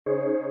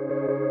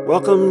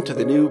Welcome to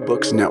the New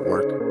Books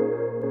Network.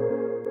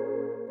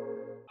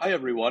 Hi,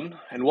 everyone,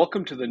 and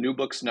welcome to the New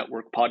Books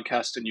Network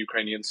podcast in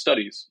Ukrainian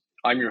Studies.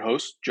 I'm your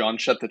host, John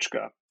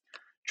Shetichka.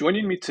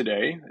 Joining me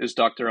today is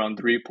Dr.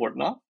 Andrii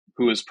Portnov,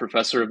 who is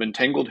professor of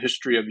Entangled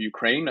History of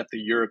Ukraine at the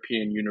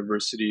European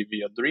University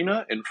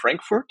Viadrina in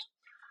Frankfurt.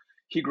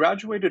 He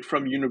graduated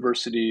from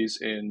universities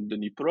in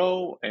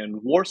Dnipro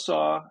and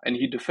Warsaw, and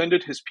he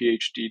defended his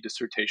PhD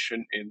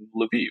dissertation in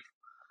Lviv.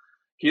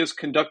 He has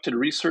conducted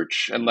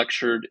research and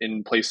lectured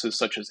in places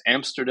such as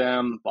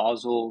Amsterdam,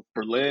 Basel,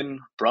 Berlin,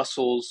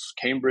 Brussels,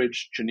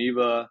 Cambridge,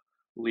 Geneva,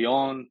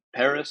 Lyon,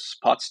 Paris,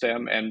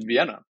 Potsdam, and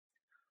Vienna.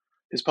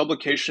 His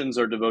publications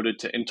are devoted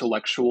to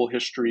intellectual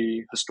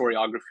history,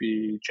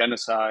 historiography,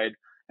 genocide,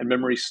 and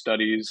memory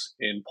studies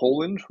in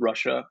Poland,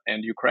 Russia,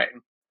 and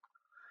Ukraine.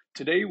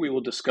 Today, we will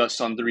discuss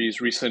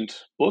Andrii's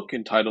recent book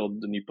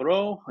entitled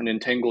Dnipro, An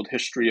Entangled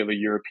History of a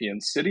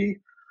European City.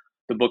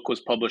 The book was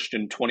published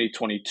in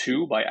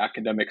 2022 by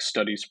Academic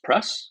Studies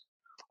Press.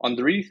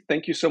 Andrii,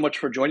 thank you so much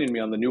for joining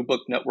me on the New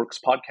Book Network's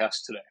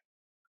podcast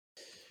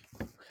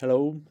today.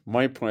 Hello,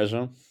 my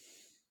pleasure.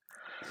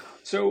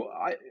 So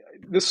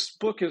this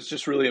book is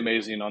just really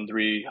amazing,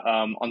 Andrii,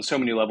 on so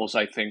many levels,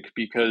 I think,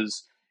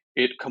 because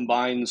it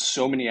combines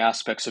so many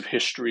aspects of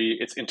history.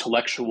 It's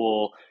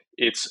intellectual,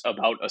 it's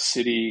about a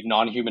city,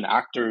 non-human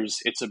actors,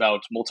 it's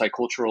about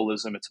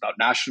multiculturalism, it's about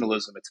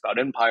nationalism, it's about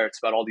empire, it's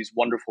about all these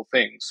wonderful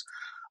things.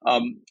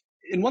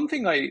 And one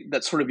thing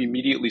that sort of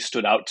immediately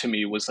stood out to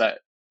me was that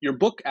your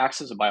book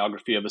acts as a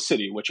biography of a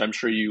city, which I'm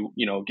sure you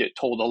get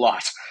told a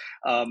lot.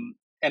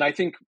 And I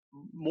think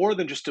more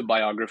than just a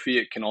biography,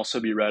 it can also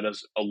be read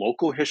as a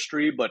local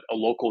history, but a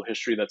local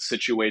history that's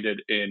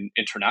situated in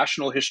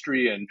international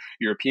history and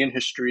European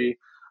history,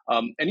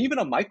 and even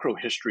a micro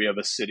history of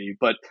a city.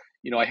 But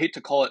I hate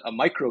to call it a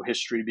micro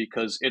history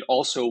because it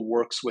also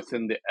works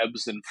within the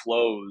ebbs and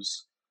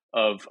flows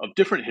of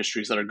different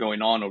histories that are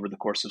going on over the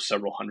course of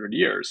several hundred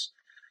years.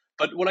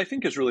 But what I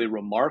think is really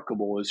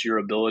remarkable is your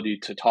ability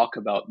to talk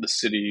about the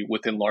city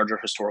within larger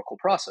historical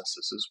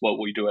processes, is what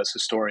we do as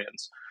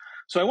historians.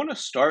 So I want to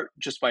start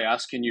just by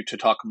asking you to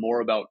talk more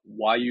about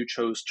why you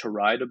chose to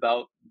write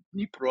about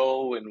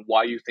Dnipro and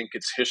why you think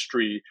its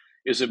history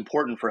is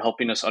important for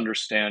helping us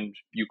understand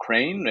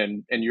Ukraine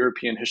and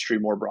European history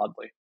more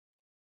broadly.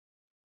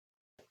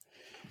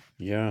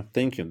 Yeah,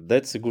 thank you.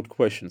 That's a good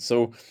question.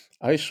 So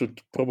I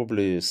should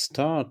probably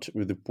start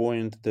with the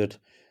point that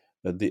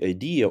the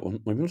idea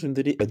on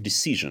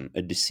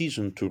a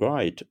decision to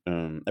write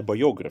a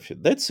biography.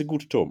 That's a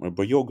good term, a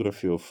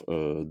biography of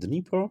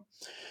Dnipro.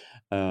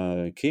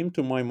 Came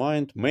to my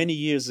mind many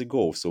years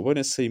ago. So when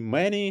I say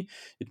many,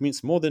 it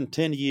means more than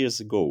 10 years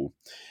ago.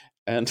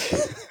 And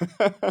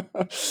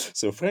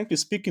so, frankly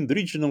speaking, the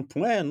original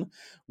plan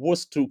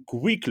was to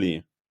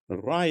quickly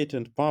write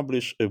and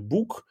publish a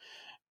book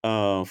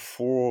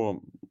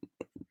for,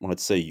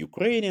 let's say,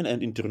 Ukrainian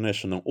and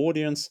international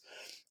audience.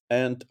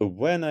 And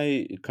when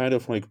I kind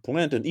of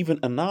planned and even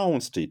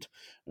announced it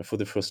for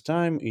the first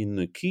time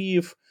in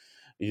Kiev,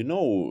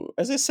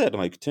 as I said,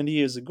 10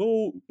 years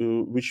ago,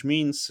 which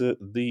means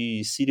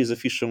the city's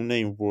official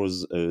name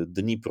was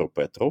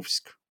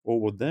Dnipropetrovsk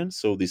over then.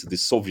 So this is the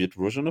Soviet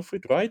version of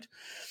it, right?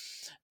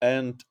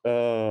 And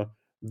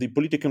the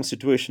political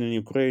situation in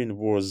Ukraine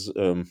was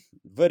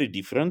very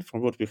different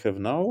from what we have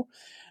now,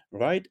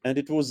 right? And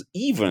it was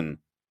even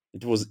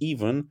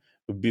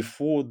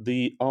before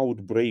the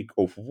outbreak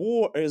of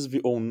war, as we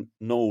all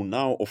know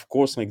now. Of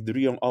course, the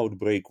real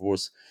outbreak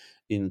was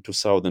in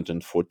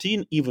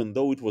 2014, even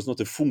though it was not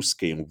a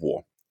full-scale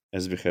war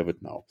as we have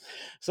it now.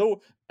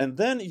 So, and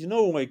then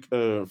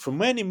for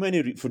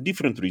for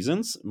different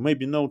reasons,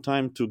 maybe no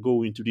time to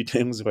go into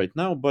details right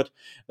now, but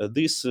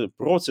this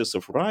process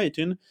of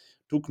writing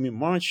took me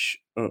much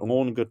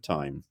longer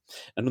time.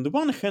 And on the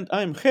one hand,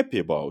 I'm happy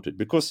about it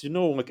because,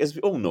 as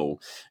we all know,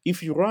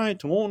 if you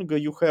write longer,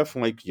 you have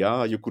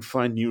you could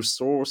find new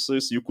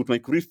sources, you could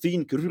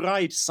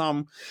rewrite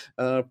some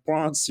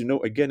parts,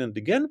 again and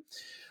again.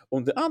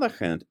 On the other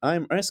hand,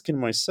 I'm asking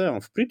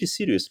myself pretty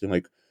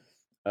seriously,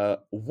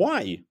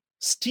 why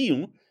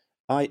still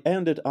I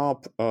ended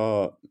up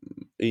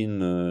in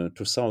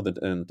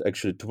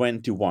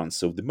 2021.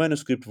 So the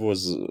manuscript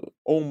was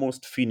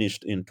almost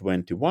finished in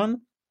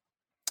 21.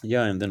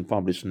 Yeah, and then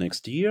published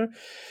next year.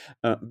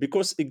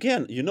 Because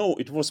again,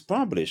 it was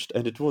published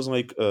and it was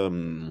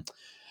the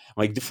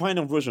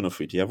final version of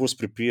it, was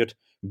prepared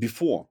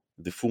before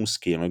the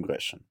full-scale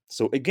aggression.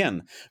 So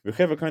again, we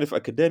have a kind of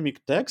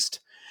academic text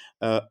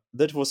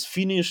that was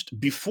finished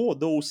before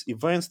those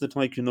events that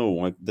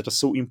that are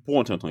so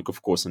important,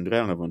 of course, and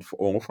relevant for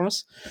all of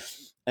us.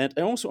 And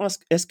I also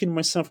asking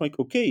myself,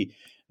 okay,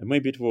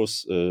 maybe it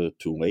was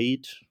too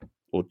late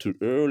or too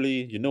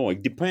early,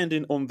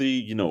 depending on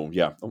the,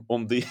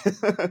 on the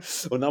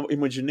on our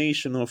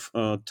imagination of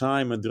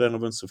time and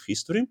relevance of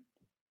history.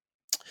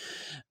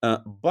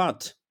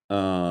 But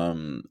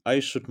I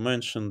should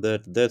mention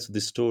that that's the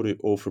story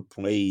of a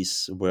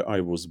place where I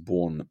was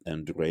born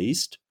and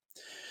raised.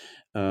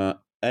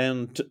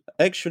 And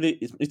actually,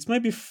 it's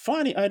maybe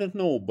funny, I don't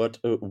know, but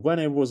when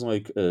I was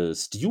like a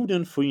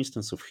student, for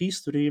instance, of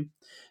history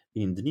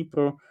in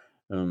Dnipro,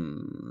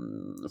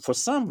 for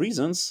some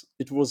reasons,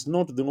 it was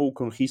not the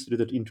local history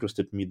that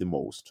interested me the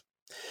most.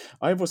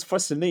 I was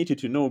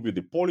fascinated, with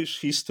the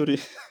Polish history,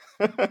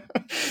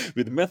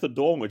 with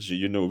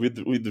methodology, with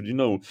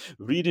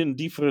reading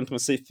different,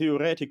 let's say,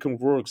 theoretical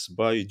works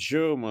by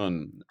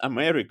German,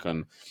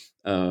 American,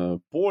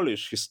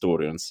 Polish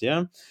historians,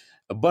 yeah.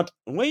 But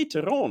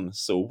later on,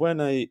 so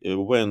when I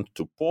went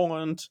to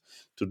Poland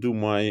to do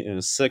my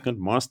second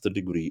master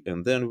degree,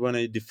 and then when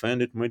I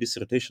defended my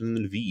dissertation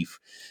in Lviv,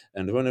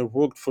 and when I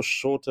worked for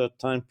shorter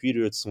time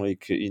periods,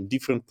 like in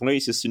different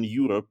places in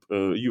Europe,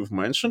 you've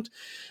mentioned,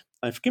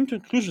 I've come to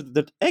the conclusion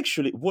that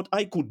actually what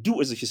I could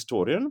do as a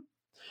historian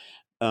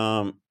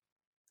um,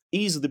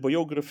 is the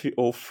biography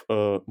of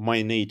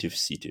my native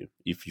city,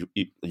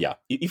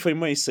 if I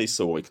may say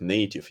so, like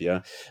native,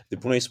 yeah, the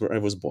place where I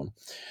was born.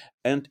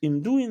 And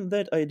in doing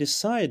that, I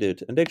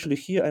decided, and actually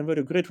here I'm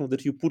very grateful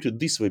that you put it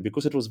this way,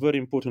 because it was very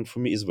important for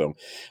me as well.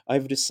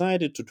 I've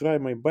decided to try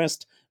my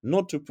best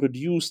not to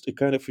produce a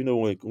kind of,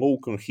 like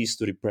local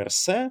history per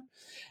se,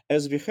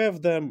 as we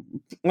have them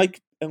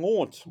like a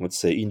lot, let's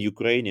say, in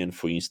Ukrainian,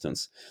 for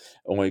instance,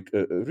 like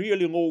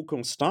really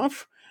local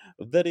stuff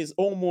that is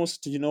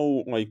almost,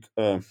 like,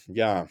 uh,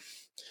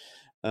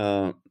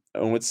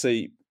 let's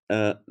say,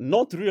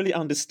 not really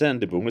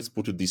understandable, let's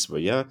put it this way,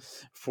 yeah,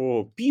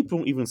 for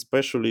people, even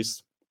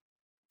specialists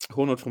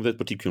who are not from that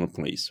particular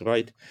place,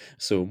 right?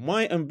 So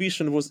my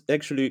ambition was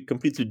actually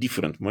completely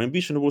different. My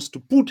ambition was to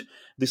put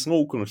this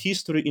local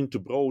history into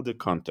broader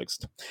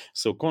context.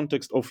 So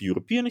context of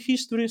European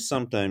history,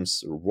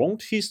 sometimes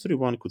world history,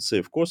 one could say,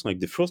 of course, like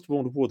the First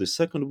World War, the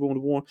Second World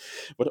War,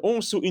 but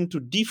also into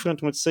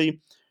different, let's say,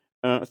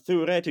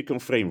 theoretical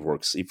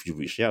frameworks, if you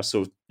wish. Yeah.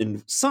 So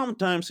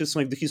sometimes it's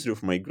like the history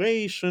of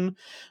migration,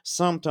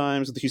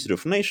 sometimes the history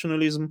of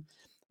nationalism,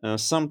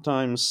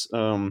 sometimes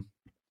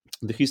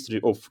the history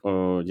of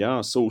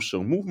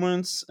social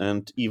movements,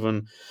 and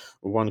even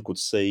one could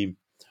say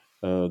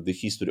the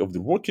history of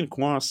the working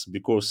class,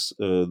 because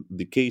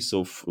the case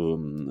of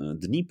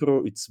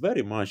Dnipro, it's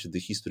very much the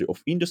history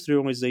of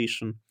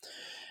industrialization,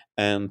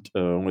 and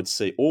let's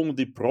say all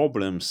the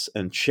problems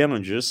and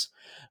challenges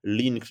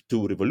linked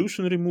to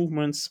revolutionary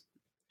movements,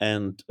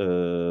 and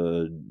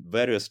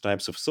various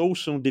types of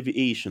social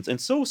deviations,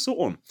 and so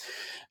on.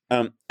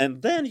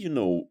 And then,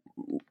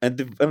 at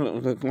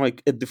the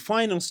like at the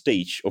final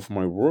stage of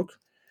my work,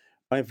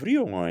 I've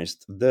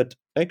realized that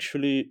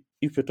actually,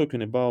 if we're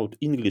talking about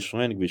English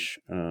language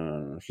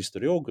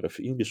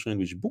historiography, English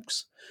language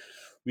books,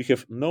 we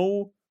have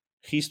no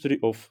history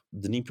of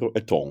Dnipro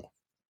at all.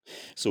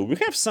 So we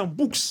have some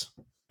books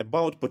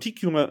about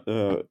particular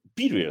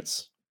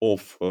periods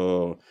of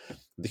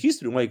the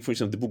history, like, for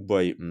example, the book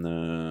by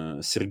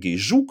Sergei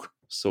Zhuk,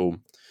 so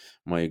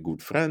my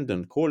good friend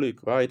and colleague,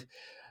 right?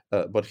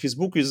 But his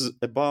book is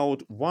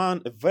about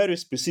one very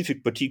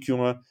specific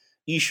particular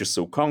issue,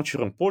 so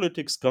culture and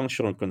politics,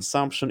 culture and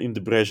consumption in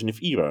the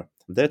Brezhnev era.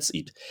 That's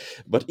it.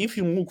 But if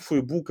you look for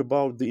a book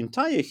about the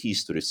entire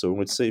history, so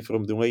let's say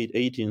from the late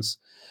 18th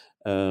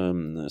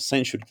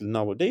century to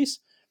nowadays,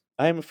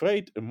 I'm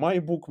afraid my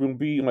book will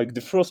be like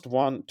the first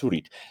one to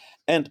read.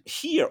 And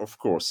here, of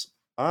course,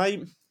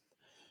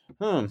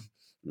 hmm,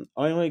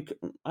 I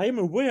am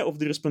aware of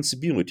the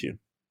responsibility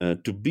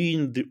to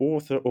being the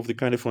author of the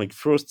kind of like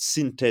first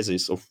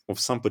synthesis of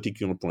some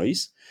particular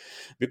place,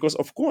 because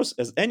of course,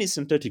 as any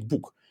synthetic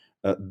book,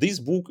 this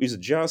book is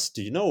just,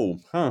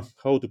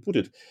 how to put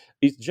it,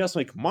 it's just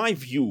like my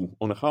view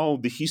on how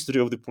the history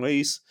of the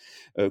place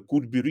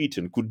could be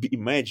written, could be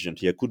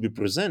imagined, yeah, could be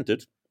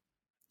presented.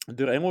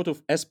 There are a lot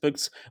of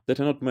aspects that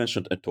are not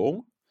mentioned at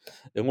all,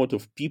 a lot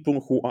of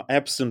people who are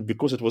absent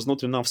because it was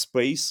not enough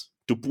space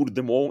to put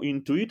them all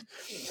into it.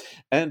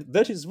 And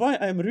that is why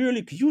I'm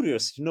really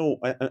curious,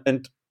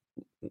 and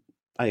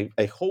I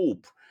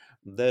hope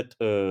that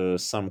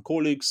some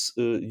colleagues,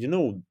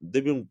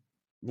 they will,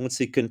 let's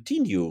say,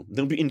 continue.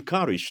 They'll be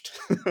encouraged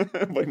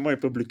by my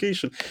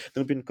publication.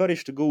 They'll be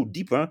encouraged to go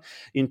deeper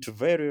into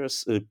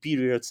various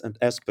periods and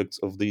aspects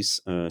of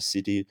this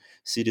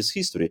city's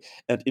history.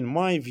 And in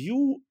my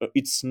view,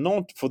 it's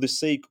not for the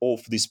sake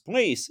of this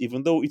place,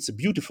 even though it's a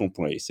beautiful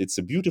place. It's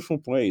a beautiful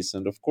place,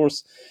 and of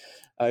course,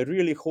 I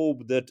really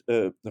hope that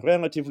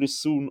relatively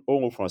soon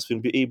all of us will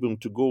be able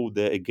to go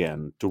there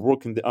again, to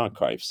work in the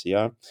archives,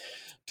 yeah,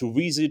 to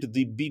visit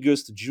the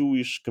biggest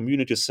Jewish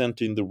community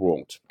center in the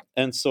world,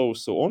 and so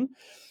on.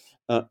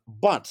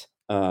 But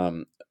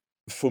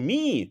for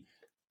me,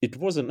 it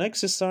was an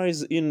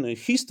exercise in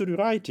history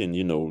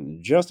writing,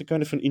 just a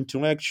kind of an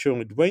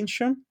intellectual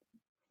adventure.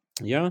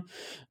 Yeah,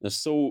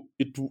 so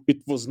it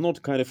was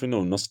not kind of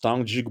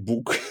nostalgic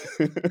book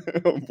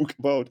book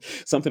about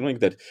something like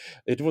that.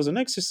 It was an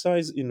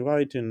exercise in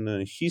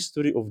writing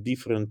history of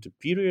different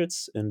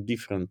periods and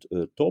different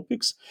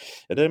topics,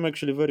 and I'm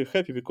actually very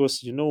happy because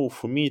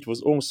for me it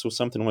was also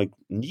something like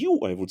new,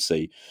 I would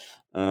say,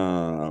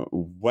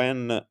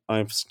 when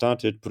I've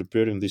started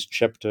preparing this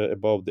chapter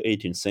about the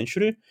 18th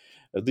century,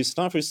 this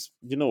stuff is,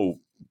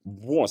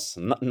 was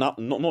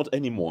not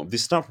anymore.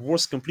 This stuff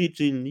was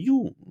completely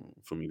new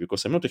for me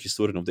because I'm not a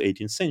historian of the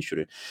 18th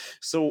century.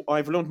 So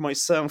I've learned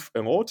myself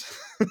a lot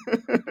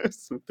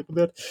through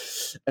that,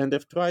 and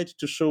I've tried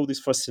to show this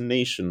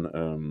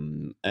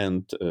fascination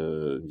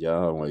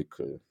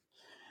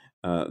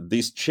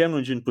these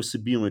challenging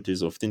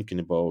possibilities of thinking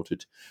about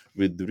it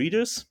with the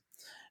readers.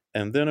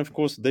 And then, of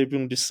course, they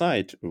will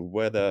decide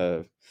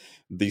whether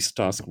this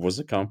task was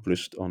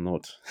accomplished or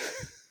not.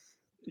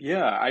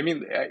 Yeah, I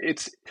mean,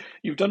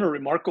 you've done a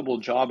remarkable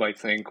job, I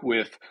think,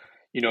 with,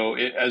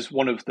 as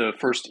one of the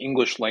first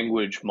English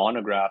language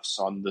monographs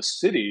on the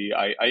city.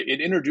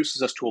 It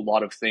introduces us to a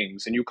lot of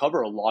things, and you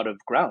cover a lot of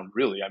ground,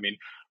 really. I mean,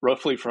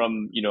 roughly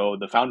from,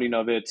 the founding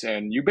of it,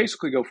 and you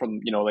basically go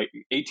from, like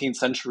 18th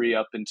century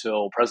up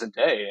until present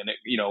day. And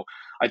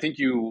I think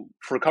you,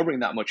 for covering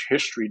that much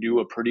history, do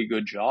a pretty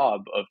good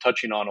job of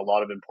touching on a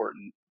lot of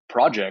important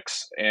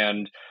projects.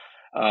 And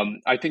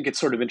I think it's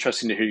sort of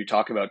interesting to hear you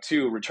talk about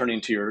too,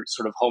 returning to your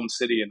sort of home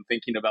city and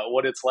thinking about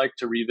what it's like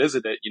to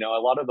revisit it. A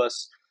lot of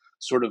us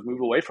sort of move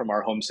away from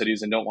our home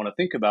cities and don't want to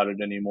think about it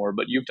anymore,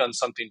 but you've done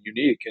something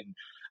unique and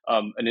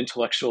an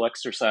intellectual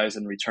exercise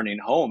in returning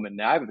home and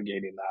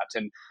navigating that.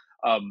 And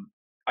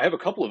I have a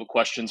couple of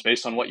questions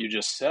based on what you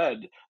just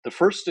said. The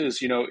first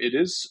is,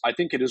 I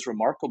think it is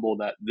remarkable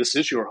that this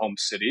is your home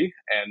city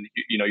and,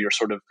 you're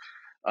sort of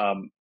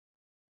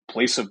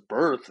place of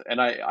birth.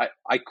 And I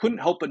couldn't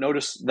help but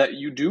notice that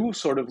you do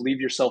sort of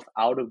leave yourself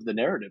out of the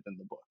narrative in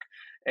the book.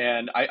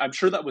 And I'm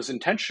sure that was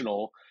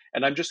intentional.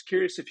 And I'm just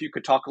curious if you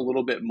could talk a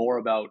little bit more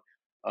about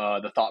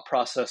the thought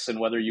process and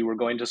whether you were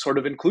going to sort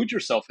of include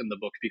yourself in the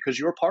book because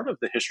you're part of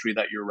the history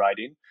that you're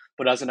writing.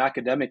 But as an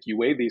academic, you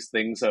weigh these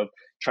things of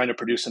trying to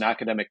produce an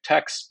academic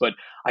text. But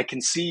I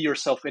can see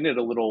yourself in it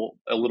a little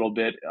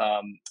bit,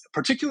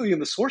 particularly in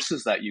the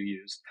sources that you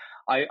used.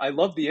 I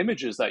love the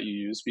images that you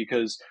use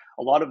because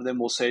a lot of them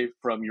will say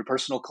from your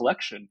personal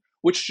collection,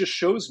 which just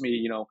shows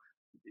me,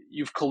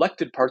 you've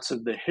collected parts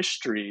of the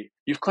history,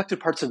 you've collected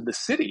parts of the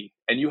city,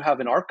 and you have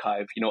an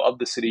archive, of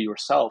the city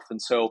yourself.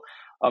 And so,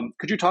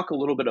 could you talk a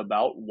little bit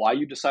about why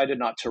you decided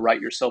not to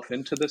write yourself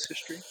into this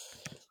history?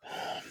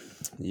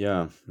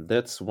 Yeah,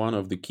 that's one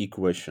of the key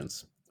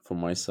questions for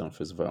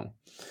myself as well.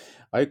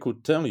 I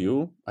could tell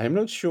you, I'm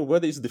not sure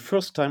whether it's the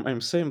first time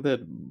I'm saying that,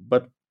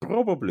 but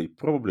probably.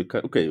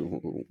 Okay,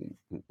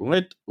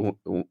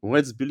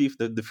 let's believe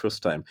that the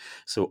first time.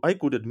 So I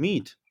could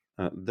admit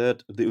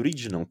that the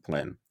original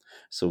plan,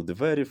 so the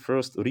very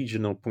first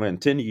original plan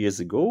 10 years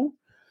ago,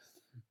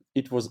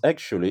 it was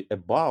actually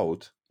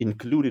about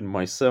including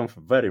myself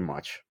very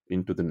much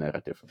into the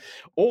narrative.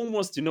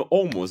 Almost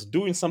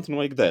doing something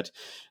like that,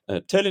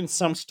 telling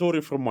some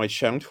story from my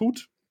childhood,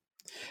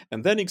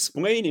 and then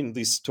explaining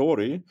this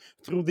story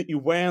through the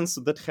events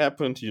that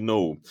happened,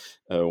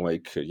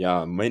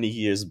 many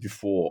years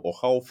before, or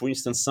how, for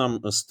instance,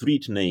 some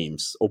street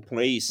names or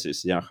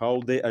places,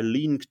 how they are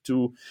linked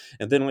to,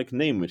 and then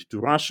name it to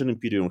Russian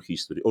imperial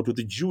history, or to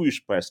the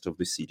Jewish past of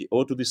the city,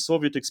 or to the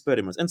Soviet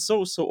experiments, and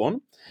so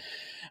on.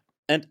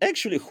 And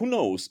actually, who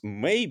knows?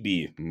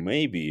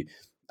 Maybe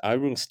I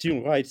will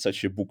still write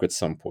such a book at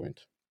some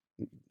point.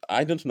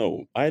 I don't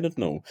know.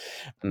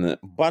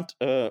 But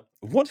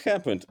what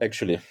happened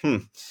actually?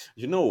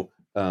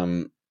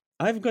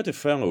 I've got a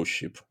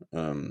fellowship.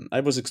 I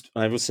was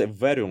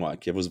very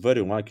lucky. I was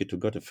very lucky to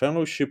get a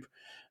fellowship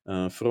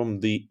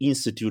from the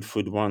Institute for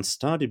Advanced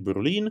Study,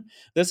 Berlin.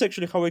 That's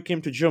actually how I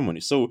came to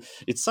Germany. So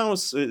it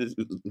sounds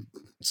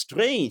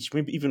strange,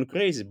 maybe even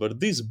crazy,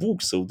 but this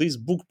book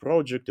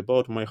project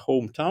about my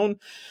hometown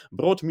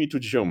brought me to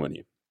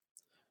Germany.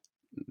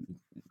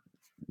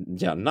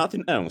 Yeah,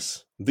 nothing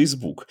else. This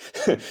book.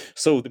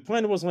 So the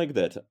plan was like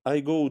that. I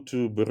go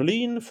to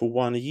Berlin for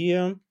 1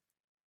 year,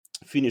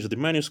 finish the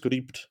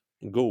manuscript,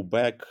 go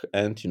back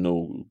and,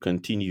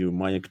 continue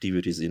my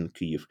activities in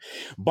Kiev.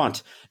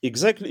 But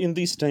exactly in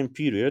this time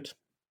period,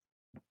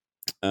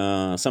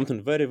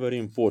 something very, very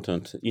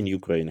important in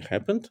Ukraine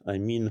happened. I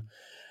mean,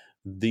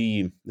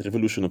 the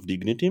Revolution of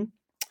Dignity,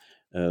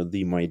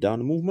 the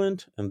Maidan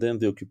movement, and then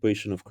the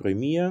occupation of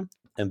Crimea,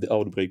 and the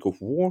outbreak of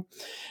war.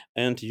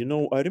 And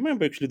I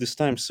remember actually this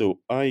time.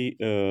 So I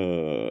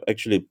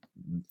actually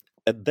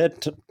at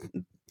that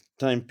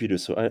time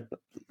period, so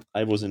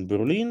I was in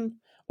Berlin,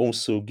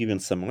 also giving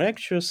some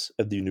lectures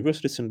at the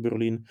universities in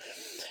Berlin,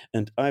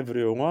 and I've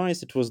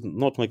realized it was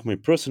not like my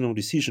personal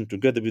decision.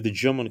 Together with the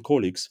German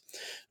colleagues,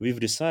 we've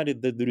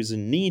decided that there is a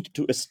need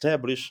to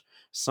establish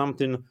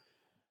something,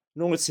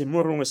 let's say,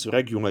 more or less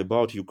regular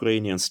about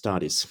Ukrainian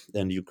studies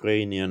and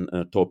Ukrainian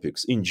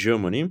topics in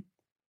Germany.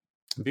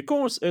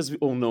 Because, as we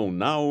all know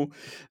now,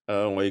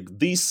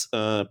 this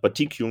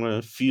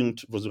particular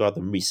field was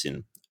rather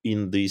missing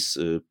in this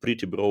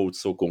pretty broad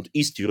so-called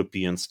East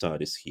European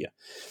studies here.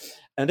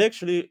 And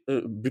actually,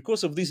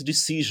 because of this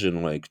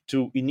decision, like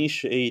to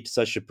initiate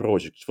such a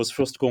project, it was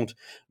first called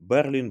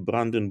Berlin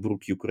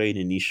Brandenburg Ukraine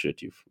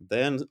Initiative,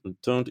 then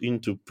turned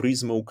into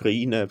Prisma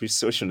Ukraine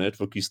Research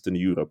Network Eastern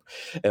Europe,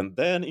 and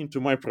then into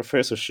my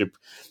professorship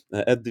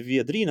at the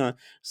Viadrina.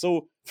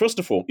 So, first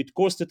of all, it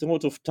costed a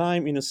lot of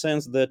time in a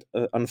sense that,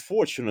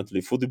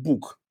 unfortunately, for the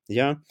book,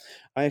 yeah,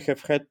 I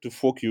have had to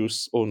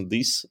focus on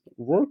this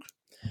work.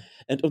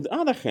 And on the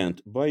other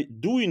hand, by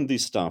doing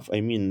this stuff,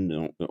 I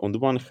mean, on the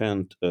one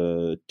hand,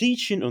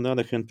 teaching, on the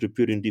other hand,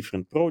 preparing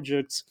different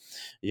projects,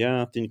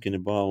 yeah, thinking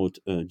about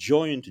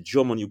joint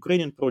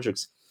German-Ukrainian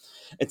projects.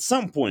 At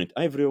some point,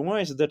 I've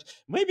realized that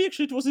maybe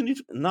actually it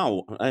wasn't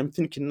now. I'm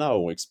thinking now,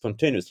 like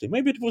spontaneously.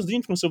 Maybe it was the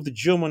influence of the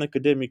German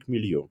academic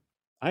milieu.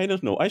 I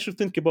don't know. I should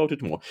think about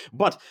it more.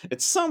 But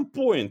at some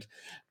point,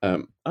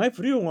 I've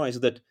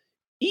realized that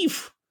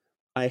if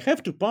I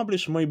have to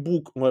publish my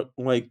book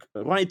like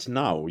right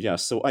now. Yeah,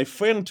 so I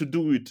failed to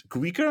do it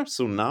quicker.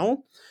 So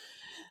now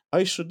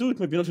I should do it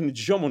maybe not in a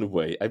German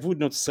way. I would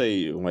not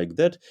say like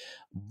that,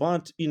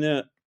 but in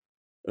a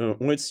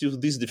let's use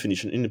this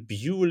definition in a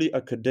purely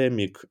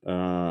academic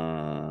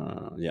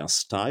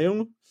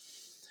style.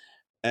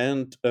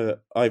 And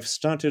I've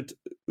started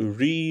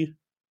rewriting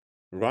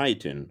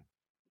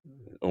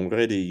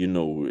already,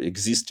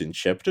 existing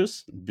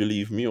chapters,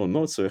 believe me or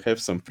not. So I have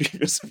some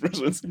previous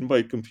versions in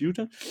my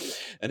computer.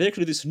 And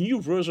actually, this new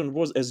version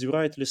was, as you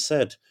rightly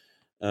said,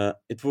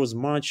 it was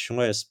much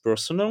less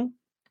personal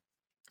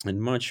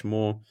and much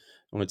more,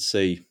 let's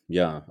say,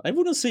 I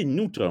wouldn't say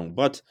neutral,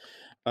 but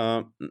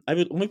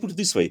let me put it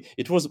this way: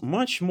 it was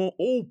much more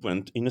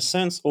open in a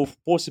sense of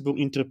possible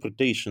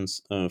interpretations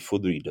for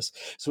the readers.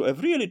 So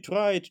I've really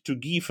tried to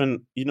give a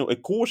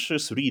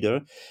cautious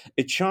reader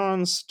a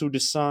chance to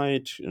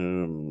decide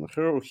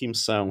her or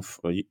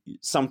himself,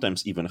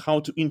 sometimes even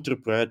how to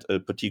interpret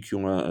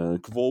particular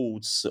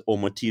quotes or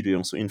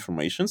materials or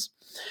informations.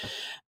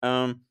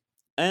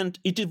 And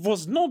it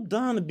was not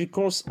done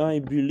because I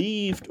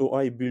believed or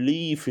I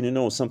believe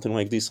in, something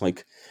like this,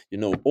 like,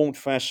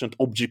 old-fashioned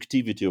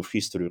objectivity of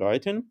history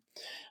writing.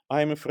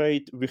 I'm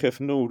afraid we have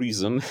no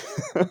reason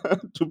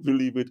to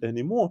believe it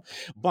anymore.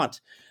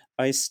 But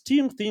I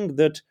still think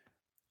that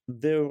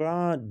there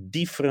are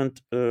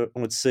different,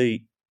 let's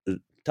say,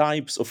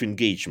 types of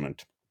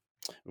engagement.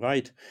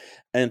 Right.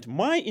 And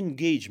my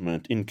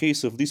engagement in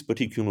case of this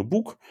particular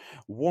book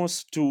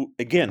was to,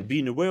 again,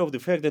 being aware of the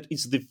fact that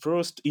it's the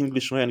first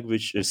English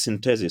language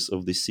synthesis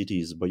of the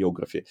city's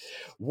biography,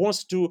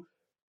 was to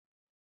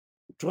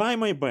try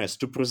my best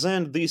to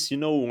present this,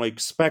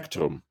 like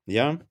spectrum,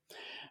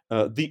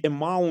 the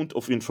amount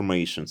of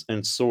informations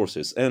and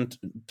sources and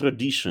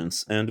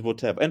traditions and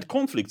whatever, and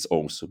conflicts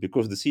also,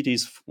 because the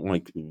city's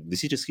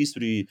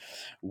history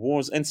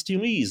was and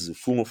still is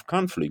full of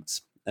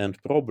conflicts and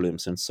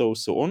problems and so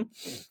on.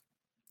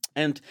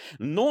 And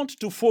not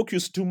to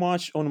focus too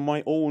much on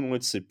my own,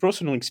 let's say,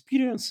 personal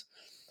experience,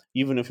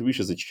 even if you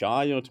wish as a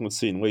child, let's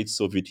say, in late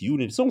Soviet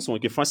Union. It's also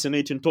like a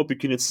fascinating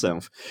topic in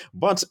itself.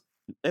 But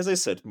as I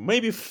said,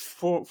 maybe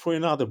for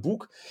another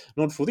book,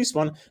 not for this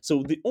one.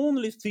 So the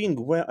only thing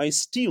where I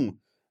still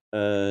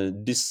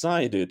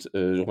decided,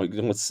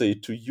 let's say,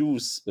 to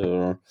use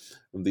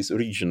this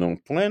original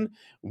plan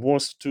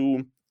was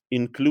to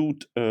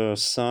include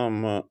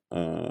some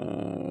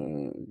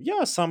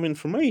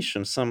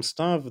information, some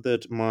stuff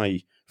that my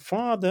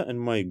father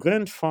and my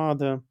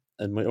grandfather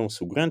and my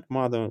also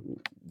grandmother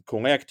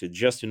collected,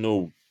 just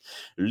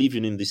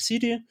living in the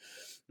city.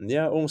 They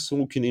are also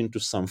looking into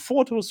some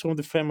photos from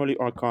the family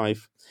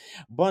archive,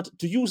 but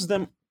to use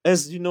them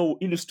as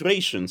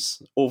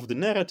illustrations of the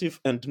narrative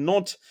and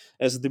not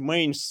as the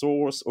main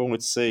source, or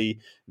let's say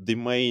the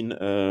main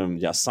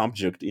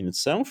subject in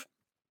itself.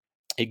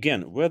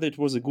 Again, whether it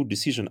was a good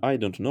decision, I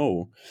don't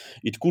know.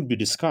 It could be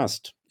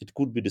discussed. It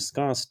could be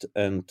discussed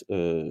and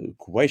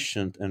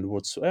questioned and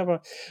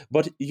whatsoever.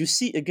 But you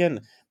see,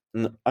 again,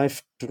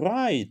 I've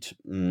tried.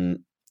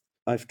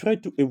 I've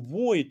tried to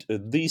avoid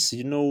this,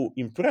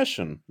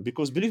 impression,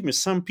 because believe me,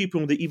 some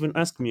people they even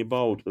ask me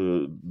about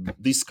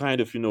this kind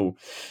of,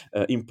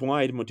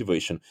 implied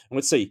motivation.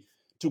 Let's say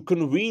to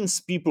convince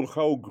people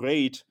how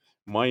great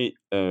my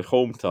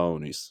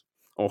hometown is,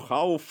 or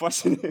how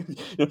fascinating.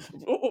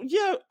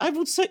 Yeah, I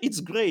would say it's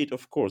great,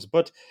 of course,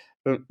 but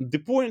the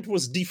point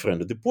was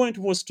different. The point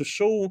was to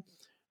show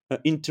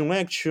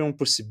intellectual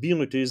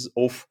possibilities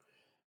of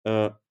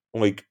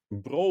like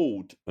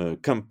broad,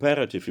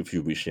 comparative, if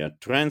you wish,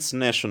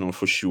 transnational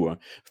for sure,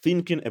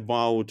 thinking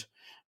about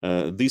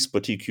this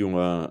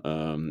particular,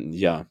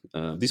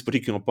 this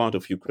particular part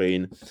of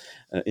Ukraine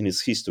in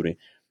its history,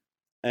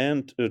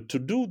 and to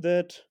do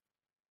that,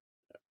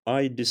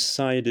 I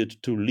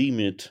decided to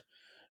limit,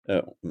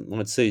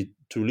 let's say,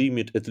 to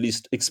limit at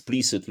least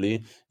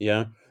explicitly,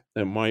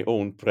 my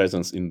own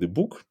presence in the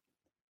book.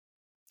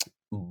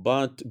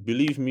 But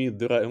believe me,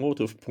 there are a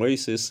lot of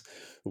places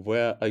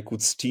where I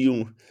could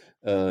still,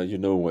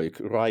 like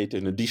write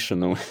an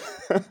additional,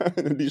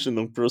 an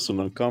additional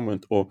personal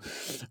comment or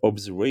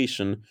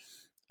observation.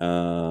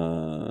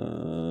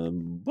 But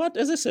But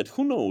as I said,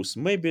 who knows?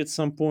 Maybe at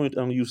some point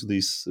I'll use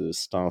this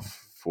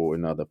stuff for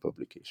another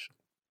publication.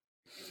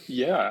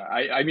 Yeah,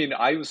 I mean,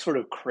 I was sort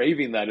of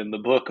craving that in the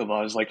book. I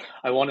was like,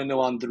 I want to know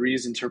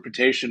Andrii's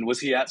interpretation. Was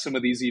he at some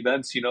of these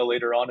events,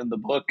 later on in the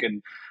book?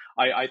 And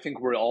I think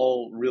we're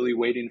all really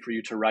waiting for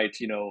you to write,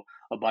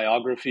 a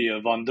biography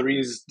of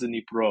Andrii's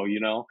Dnipro,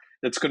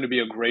 That's going to be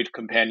a great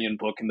companion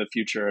book in the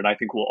future, and I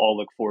think we'll all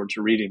look forward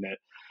to reading it.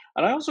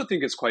 And I also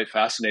think it's quite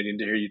fascinating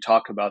to hear you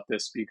talk about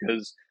this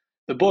because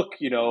the book,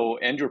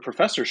 and your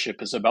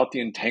professorship is about the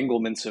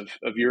entanglements of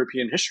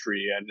European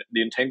history and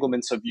the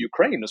entanglements of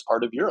Ukraine as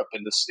part of Europe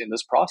in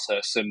this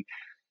process. And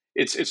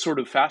it's sort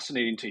of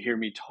fascinating to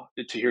hear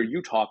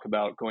you talk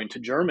about going to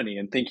Germany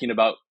and thinking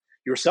about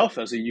yourself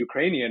as a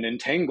Ukrainian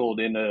entangled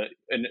in a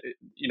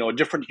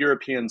different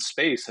European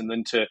space, and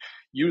then to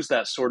use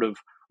that sort of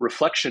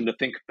reflection to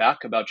think back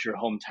about your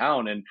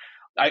hometown. And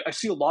I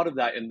see a lot of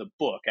that in the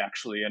book,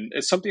 actually, and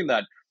it's something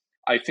that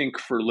I think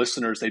for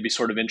listeners they'd be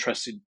sort of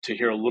interested to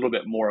hear a little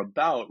bit more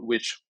about,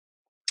 which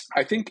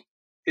I think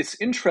it's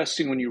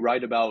interesting when you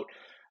write about,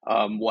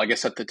 well, I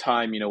guess at the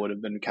time, would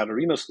have been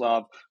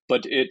Katerinoslav,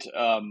 but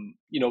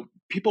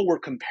people were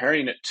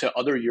comparing it to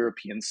other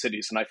European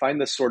cities. And I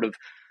find this sort of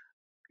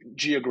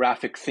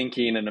geographic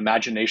thinking and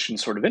imagination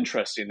sort of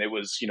interesting. It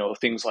was,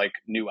 things like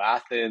New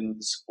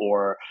Athens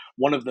or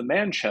one of the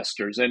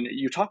Manchesters. And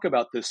you talk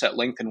about this at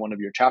length in one of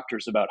your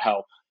chapters about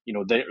how,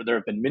 there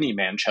have been many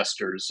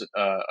Manchesters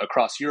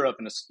across Europe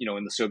and,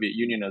 in the Soviet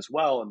Union as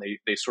well. And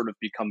they sort of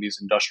become these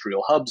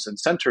industrial hubs and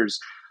centers.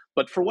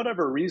 But for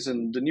whatever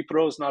reason,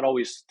 Dnipro is not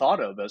always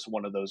thought of as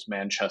one of those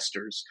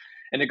Manchesters.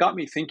 And it got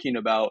me thinking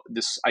about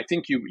this. I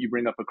think you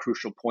bring up a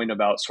crucial point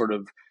about sort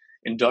of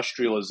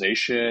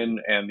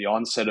industrialization and the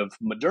onset of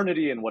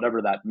modernity and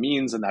whatever that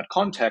means in that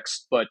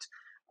context. But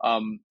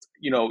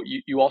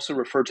you also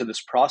refer to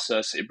this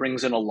process. It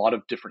brings in a lot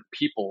of different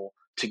people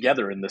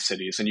together in the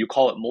cities, and you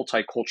call it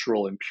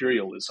multicultural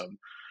imperialism.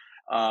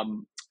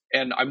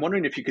 And I'm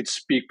wondering if you could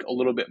speak a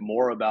little bit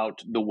more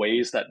about the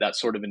ways that that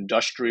sort of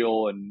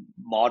industrial and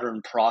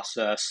modern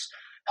process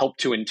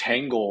helped to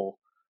entangle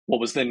what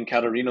was then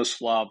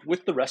Katerinoslav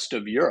with the rest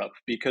of Europe,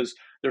 because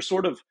they're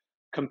sort of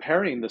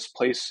comparing this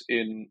place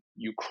in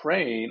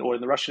Ukraine or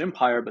in the Russian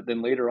Empire, but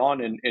then later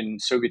on in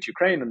Soviet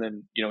Ukraine and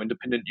then,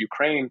 independent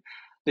Ukraine,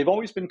 they've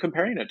always been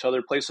comparing it to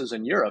other places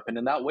in Europe. And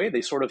in that way,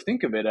 they sort of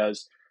think of it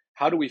as,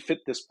 how do we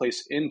fit this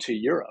place into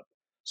Europe?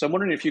 So I'm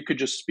wondering if you could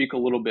just speak a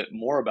little bit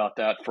more about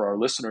that for our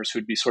listeners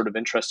who'd be sort of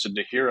interested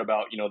to hear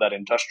about, that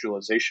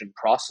industrialization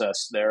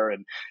process there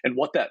and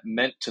what that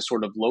meant to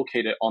sort of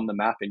locate it on the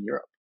map in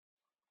Europe.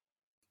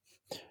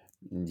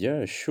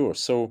 Yeah, sure.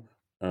 So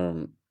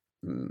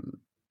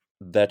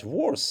that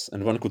was,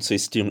 and one could say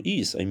still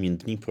is,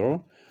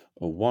 Dnipro,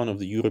 one of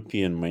the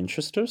European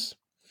Manchesters.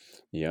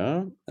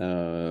 Yeah,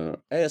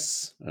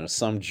 as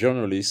some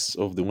journalists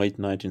of the late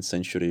 19th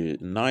century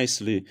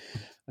nicely,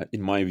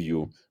 in my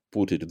view,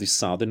 put it, the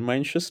southern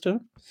Manchester,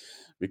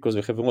 because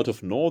we have a lot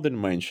of northern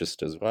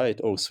Manchesters, right?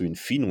 Also in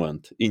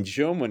Finland, in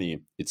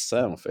Germany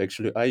itself.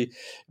 Actually,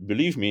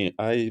 believe me,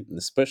 I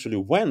especially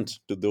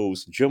went to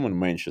those German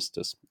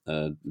Manchesters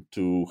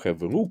to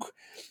have a look.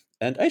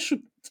 And I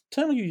should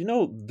tell you,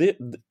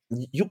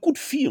 you could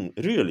feel,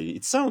 really,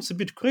 it sounds a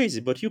bit crazy,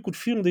 but you could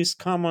feel this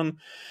common,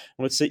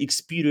 let's say,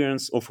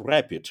 experience of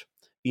rapid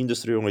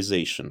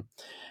industrialization.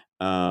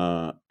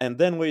 And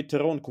then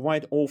later on,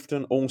 quite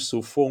often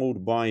also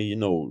followed by,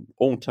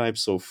 all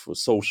types of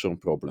social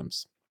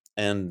problems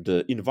and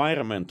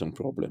environmental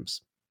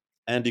problems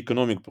and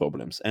economic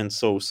problems and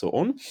so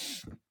on.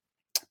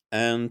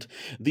 And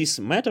this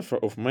metaphor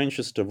of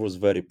Manchester was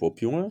very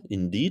popular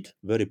indeed,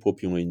 very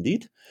popular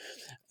indeed.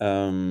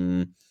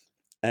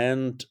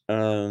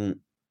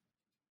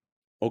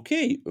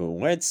 Okay,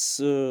 let's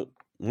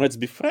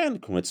be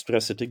frank, let's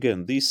stress it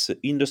again. This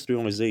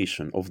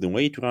industrialization of the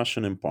late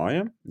Russian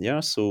Empire,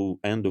 so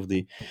end of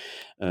the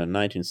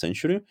 19th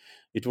century,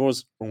 it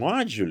was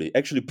largely,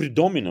 actually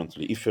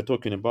predominantly, if you're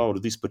talking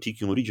about this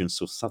particular region,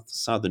 so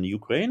southern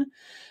Ukraine,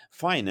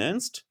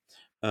 financed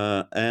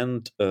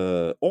and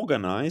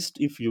organized,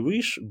 if you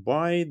wish,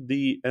 by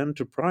the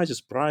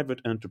enterprises, private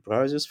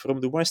enterprises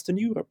from the Western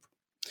Europe.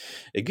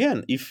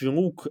 Again, if you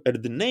look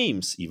at the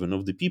names even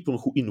of the people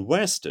who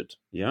invested,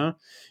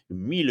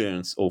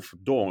 millions of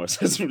dollars,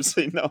 as we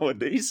say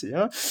nowadays,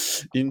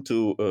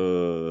 into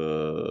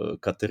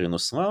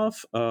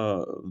Katerinoslav,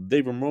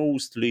 they were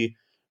mostly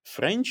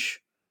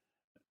French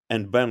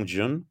and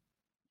Belgian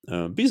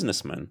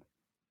businessmen.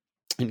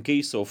 In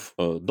case of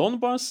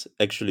Donbass,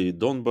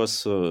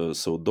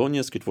 so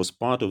Donetsk, it was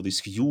part of this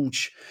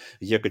huge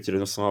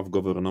Yekaterinoslav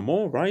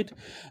government, right?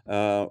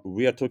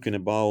 We are talking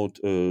about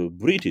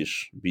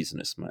British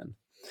businessmen.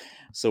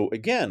 So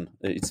again,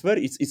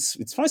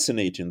 it's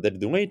fascinating that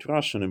the late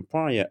Russian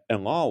Empire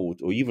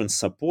allowed, or even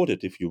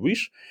supported, if you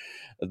wish,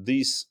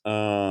 this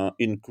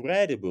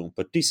incredible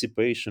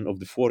participation of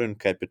the foreign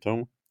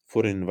capital,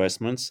 foreign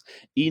investments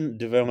in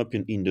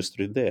developing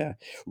industry there,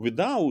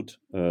 without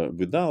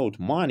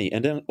money,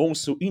 and then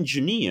also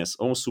engineers,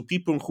 also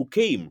people who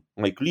came,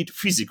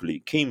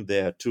 physically came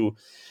there to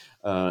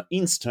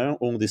install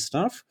all this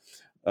stuff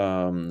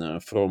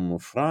from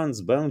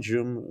France,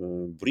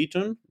 Belgium,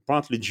 Britain,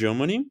 partly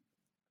Germany.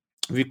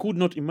 We could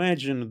not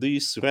imagine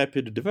this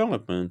rapid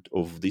development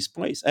of this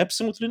place.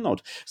 Absolutely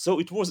not. So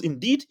it was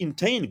indeed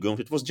entangled.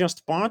 It was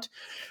just part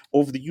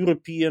of the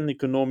European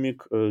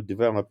economic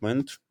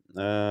development,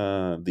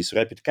 this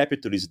rapid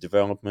capitalist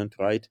development,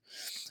 right,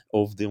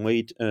 of the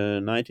late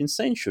 19th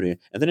century.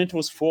 And then it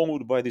was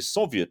followed by the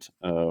Soviet,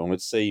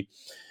 let's say,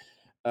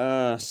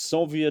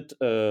 Soviet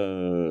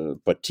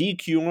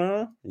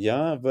particular,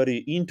 very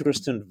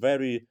interesting,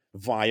 very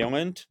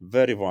violent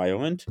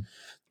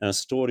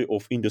story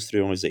of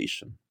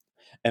industrialization.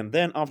 And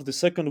then after the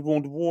Second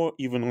World War,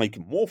 even like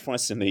more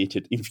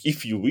fascinated,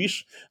 if you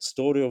wish,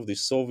 story of the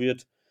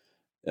Soviet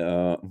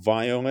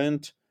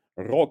violent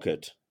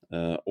rocket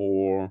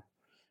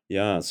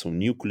so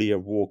nuclear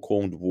war,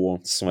 Cold War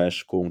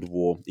 / Cold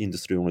War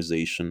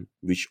industrialization,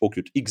 which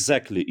occurred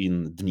exactly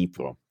in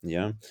Dnipro,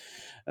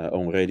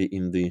 already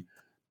in the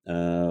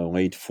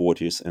late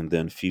 40s and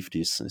then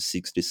 50s,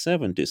 60s,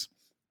 70s.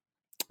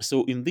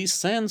 So in this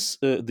sense,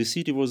 the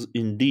city was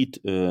indeed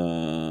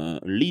directly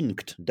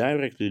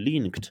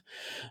linked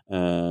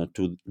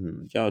to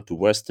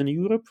Western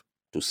Europe,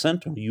 to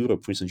Central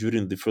Europe. For instance,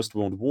 during the First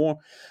World War,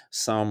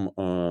 some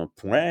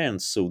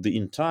plants, so the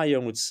entire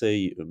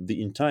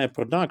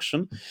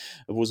production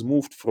was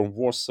moved from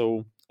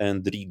Warsaw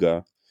and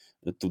Riga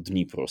to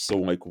Dnipro. So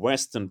like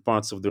western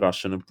parts of the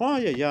Russian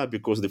Empire,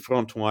 because the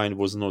front line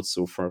was not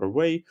so far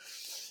away.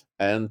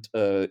 And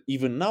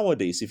even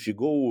nowadays, if you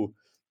go,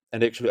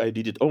 and actually I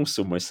did it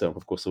also myself,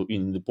 of course, so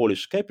in the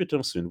Polish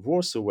capital, so in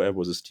Warsaw, where I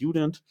was a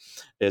student,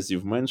 as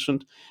you've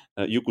mentioned,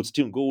 you could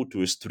still go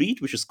to a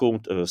street which is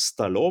called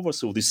Stalowa,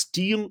 so the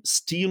steel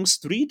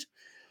street,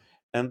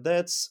 and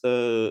that's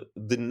the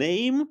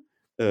name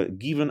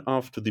given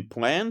after the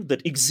plant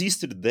that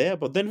existed there,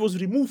 but then was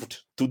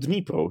removed to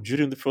Dnipro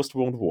during the First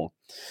World War.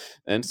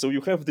 And so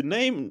you have the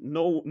name,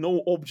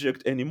 no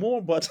object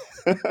anymore, but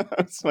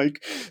it's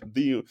like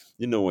the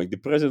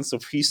presence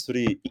of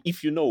history,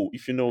 if you know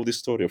the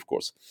story, of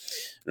course.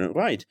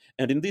 Right.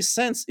 And in this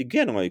sense,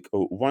 again,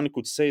 one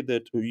could say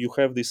that you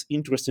have this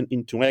interesting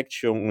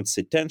intellectual, let's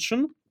say,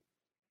 tension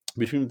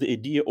between the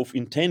idea of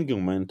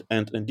entanglement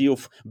and idea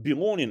of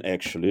belonging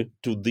actually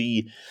to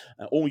the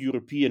all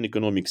European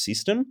economic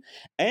system,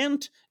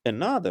 and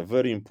another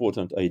very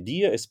important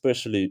idea,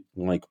 especially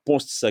like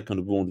post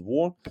Second World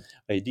War,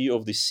 idea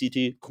of the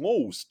city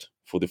closed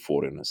for the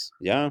foreigners,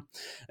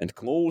 and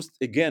closed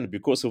again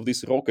because of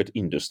this rocket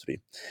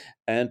industry.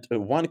 And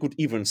one could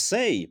even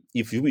say,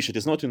 if you wish, it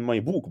is not in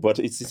my book, but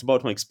it's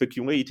about like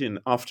speculating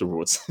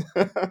afterwards,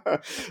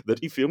 that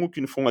if you're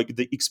looking for like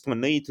the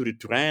explanatory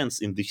trends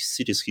in the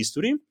city's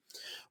history,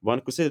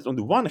 one could say that on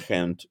the one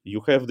hand,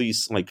 you have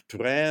this like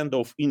trend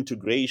of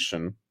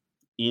integration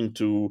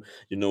into,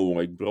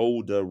 like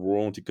broader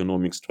world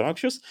economic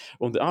structures.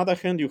 On the other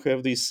hand, you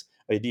have this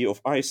idea of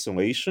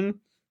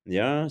isolation,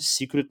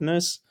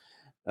 secretness,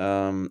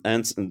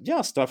 and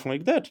stuff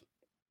like that.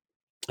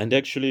 And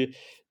actually,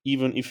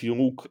 even if you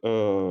look,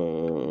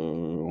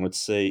 let's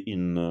say,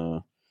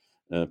 in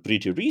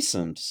pretty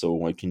recent, so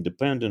like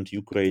independent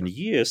Ukraine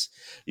years,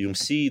 you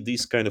see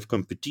this kind of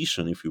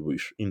competition, if you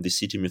wish, in the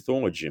city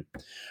mythology.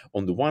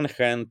 On the one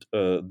hand,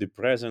 the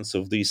presence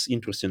of this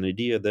interesting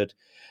idea that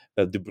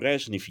the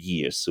Brezhnev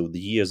years, so the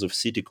years of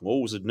city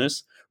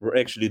closedness, were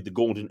actually the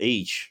golden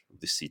age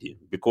of the city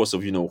because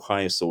of,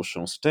 higher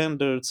social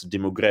standards,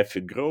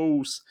 demographic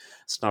growth,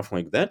 stuff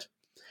like that.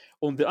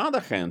 On the other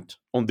hand,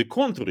 on the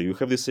contrary, you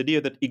have this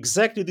idea that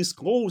exactly this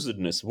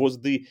closedness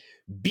was the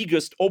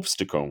biggest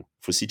obstacle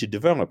for city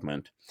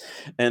development.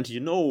 And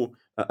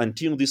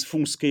until this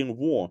full-scale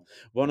war,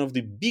 one of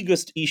the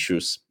biggest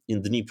issues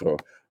in Dnipro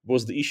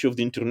was the issue of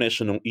the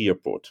international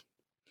airport.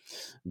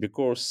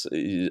 Because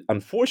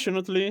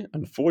unfortunately,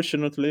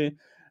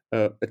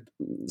 uh,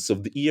 so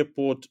the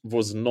airport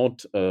was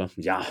not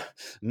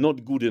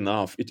good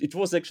enough. It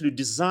was actually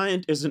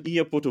designed as an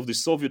airport of the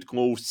Soviet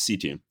closed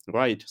city,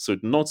 right? So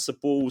it's not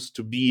supposed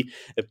to be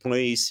a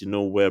place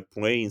where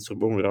planes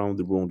from all around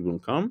the world will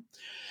come.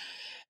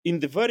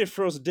 In the very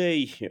first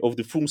day of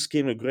the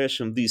full-scale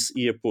aggression, this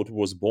airport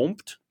was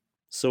bombed,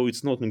 so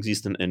it's not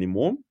existent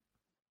anymore.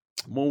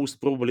 Most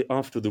probably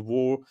after the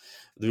war,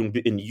 there will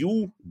be a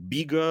new,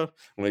 bigger,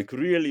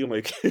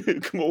 really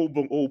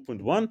global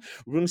open one.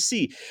 We'll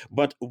see.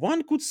 But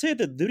one could say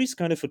that there is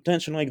kind of a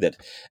tension like that.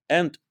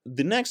 And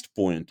the next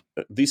point,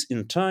 this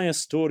entire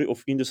story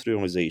of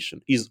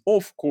industrialization is,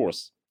 of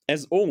course,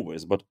 as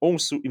always, but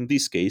also in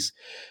this case,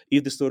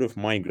 is the story of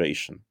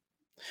migration.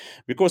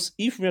 Because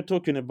if we are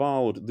talking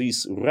about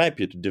this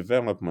rapid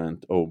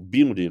development or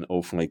building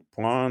of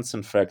plants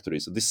and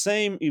factories, the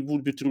same it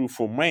would be true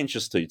for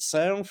Manchester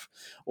itself,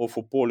 or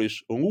for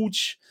Polish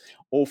Łódź,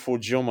 or for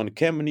German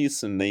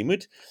Chemnitz, and name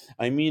it.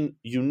 I mean,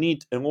 you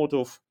need a lot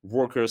of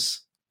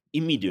workers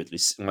immediately,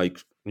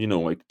 like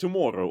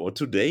tomorrow or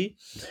today.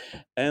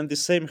 And the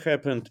same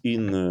happened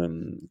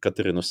in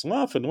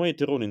Katerinoslav and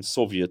later on in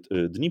Soviet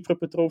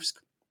Dnipropetrovsk.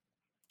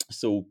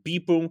 So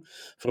people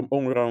from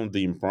all around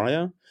the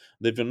empire,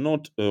 they were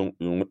not.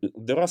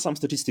 There are some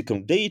statistical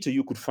data,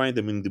 you could find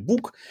them in the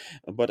book,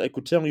 but I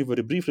could tell you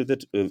very briefly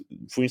that,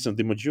 for instance,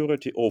 the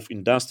majority of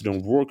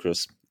industrial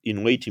workers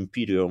in late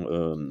imperial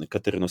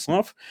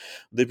Katerinoslav,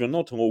 they were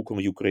not local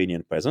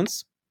Ukrainian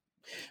peasants.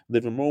 They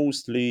were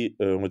mostly,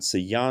 let's say,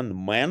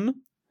 young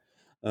men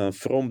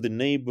from the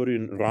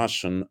neighboring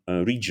Russian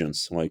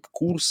regions like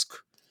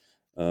Kursk,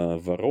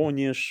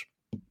 Voronezh,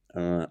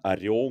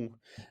 Orel,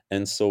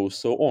 and so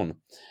on.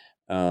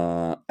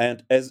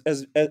 And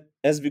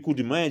as we could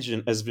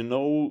imagine, as we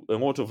know, a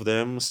lot of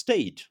them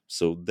stayed.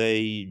 So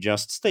they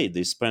just stayed.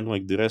 They spent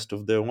like the rest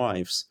of their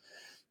lives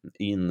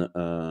in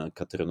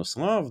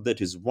Katerinoslav.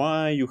 That is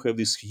why you have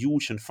this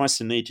huge and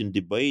fascinating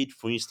debate,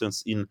 for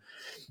instance, in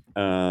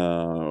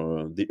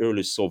the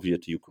early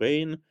Soviet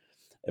Ukraine,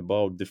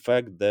 about the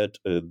fact that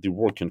the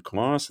working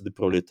class, the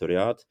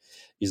proletariat,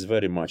 is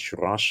very much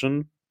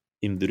Russian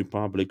in the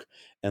republic,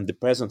 and the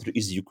peasantry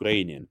is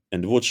Ukrainian,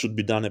 and what should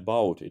be done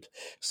about it.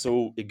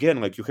 So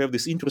again, like, you have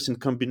this interesting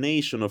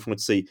combination of,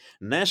 let's say,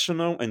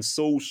 national and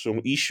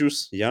social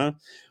issues,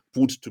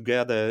 put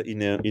together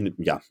in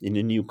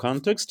a new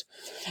context.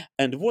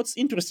 And what's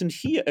interesting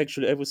here,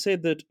 actually, I would say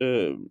that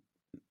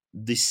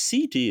the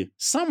city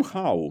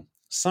somehow,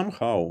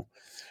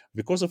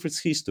 because of its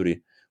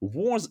history,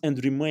 was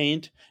and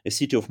remained a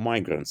city of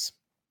migrants.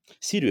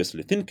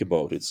 Seriously, think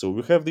about it. So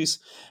we have this,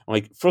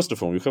 like, first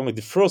of all, we have like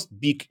the first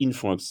big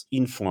influx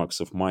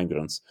of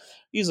migrants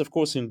is, of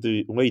course, in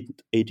the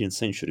late 18th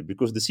century,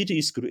 because the city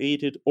is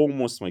created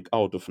almost like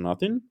out of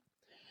nothing.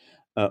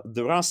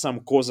 There are some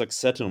Cossack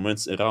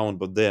settlements around,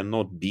 but they are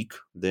not big.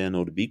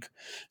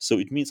 So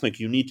it means like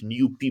you need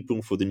new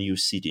people for the new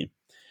city.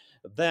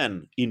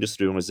 Then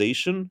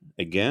industrialization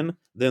again.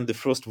 Then the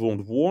First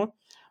World War.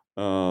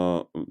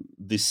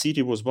 The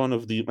city was one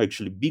of the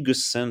actually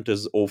biggest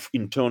centers of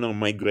internal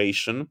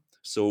migration.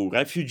 So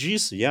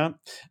refugees,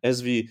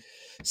 as we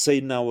say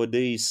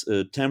nowadays,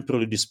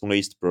 temporarily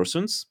displaced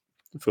persons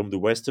from the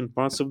western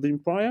parts of the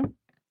empire.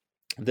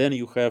 Then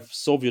you have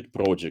Soviet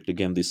project,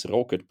 again, this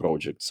rocket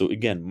project. So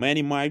again,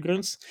 many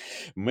migrants,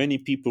 many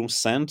people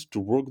sent to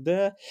work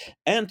there.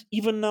 And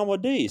even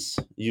nowadays,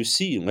 you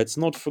see, let's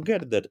not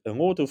forget that a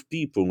lot of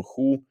people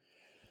who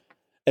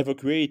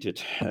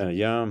evacuated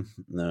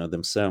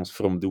themselves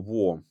from the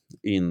war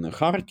in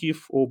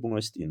Kharkiv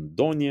Oblast, in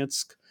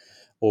Donetsk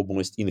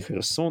Oblast, in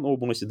Kherson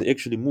Oblast, they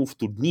actually moved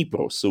to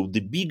Dnipro, so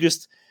the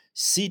biggest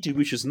city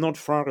which is not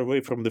far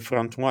away from the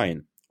front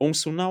line,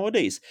 also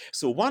nowadays.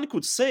 So one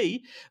could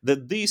say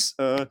that this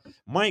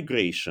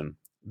migration,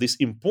 this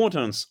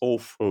importance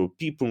of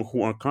people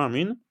who are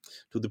coming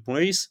to the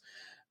place,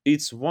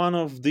 it's one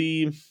of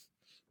the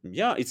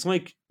it's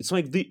like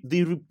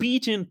the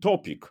repeating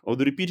topic or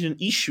the repeating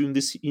issue in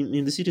this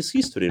in the city's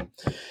history.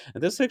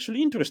 And that's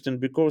actually interesting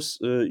because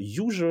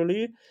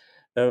usually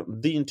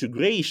the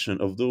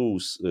integration of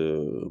those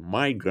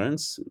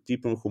migrants,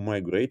 people who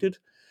migrated,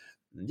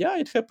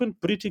 it happened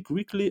pretty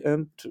quickly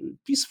and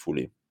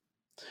peacefully.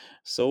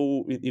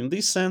 So in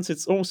this sense,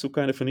 it's also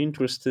kind of an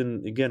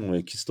interesting, again,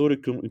 like,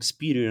 historical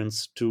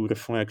experience to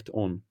reflect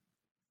on.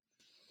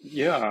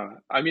 Yeah,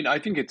 I mean, I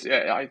think it's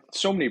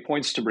so many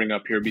points to bring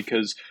up here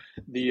because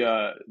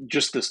the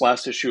just this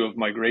last issue of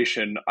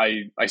migration,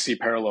 I see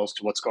parallels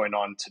to what's going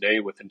on today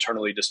with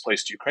internally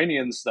displaced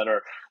Ukrainians that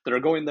are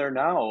going there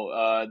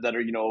now, that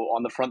are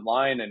on the front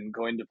line and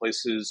going to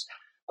places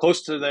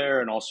close to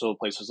there, and also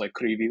places like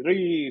Kryvyi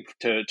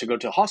Rih to go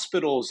to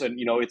hospitals, and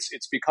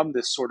it's become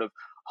this sort of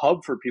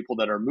hub for people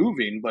that are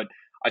moving, but.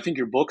 I think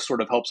your book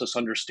sort of helps us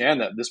understand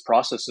that this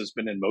process has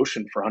been in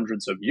motion for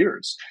hundreds of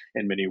years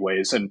in many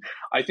ways, and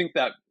I think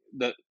that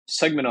the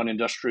segment on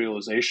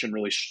industrialization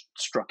really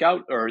stuck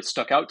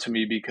out to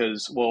me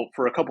because, well,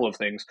 for a couple of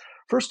things.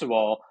 First of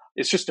all,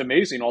 it's just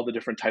amazing all the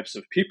different types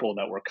of people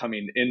that were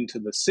coming into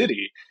the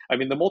city. I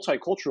mean, the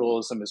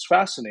multiculturalism is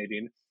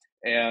fascinating.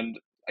 And,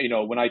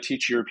 when I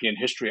teach European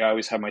history, I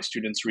always have my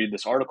students read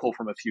this article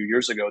from a few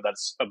years ago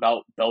that's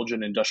about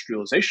Belgian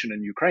industrialization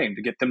in Ukraine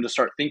to get them to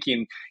start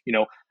thinking,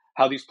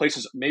 how these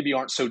places maybe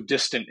aren't so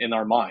distant in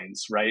our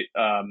minds, right?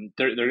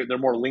 They're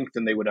more linked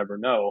than they would ever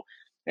know.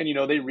 And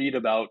they read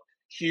about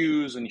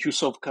Hughes and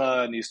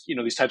Husovka and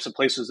these types of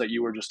places that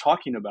you were just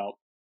talking about.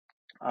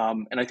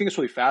 And I think it's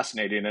really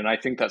fascinating. And I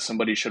think that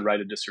somebody should write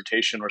a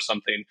dissertation or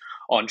something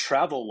on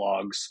travel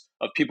logs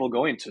of people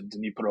going to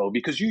Dnipro,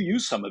 because you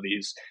use some of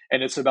these,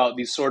 and it's about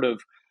these sort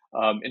of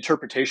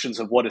interpretations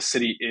of what a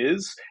city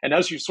is. And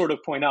as you sort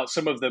of point out,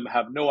 some of them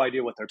have no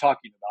idea what they're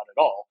talking about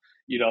at all.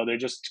 They're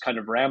just kind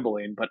of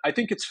rambling. But I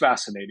think it's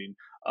fascinating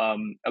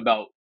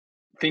about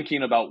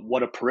thinking about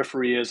what a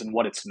periphery is and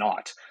what it's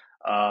not.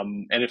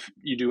 And if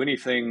you do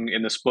anything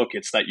in this book,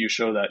 it's that you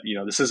show that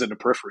this isn't a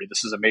periphery,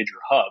 this is a major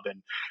hub.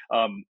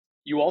 And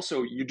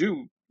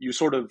you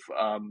sort of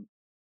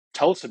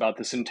tell us about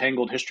this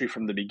entangled history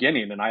from the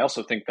beginning. And I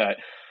also think that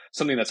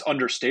something that's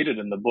understated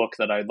in the book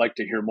that I'd like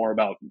to hear more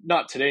about,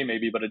 not today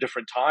maybe, but a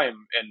different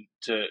time, and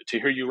to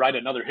hear you write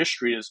another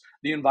history, is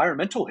the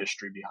environmental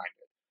history behind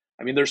it.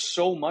 I mean, there's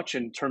so much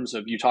in terms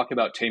of, you talk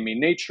about taming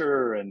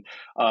nature, and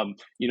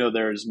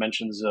there's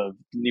mentions of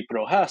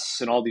Dnipro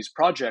and all these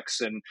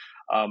projects, and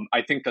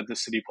I think that the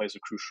city plays a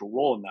crucial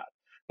role in that.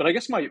 But I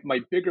guess my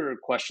bigger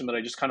question that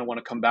I just kind of want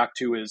to come back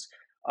to is,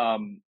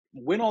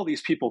 when all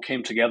these people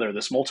came together,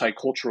 this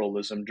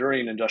multiculturalism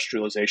during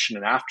industrialization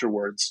and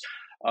afterwards,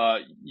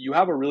 you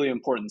have a really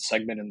important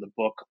segment in the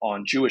book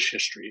on Jewish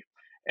history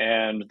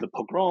and the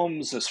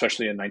pogroms,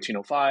 especially in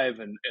 1905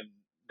 and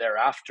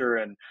thereafter.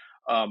 And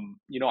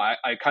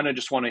I kind of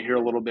just want to hear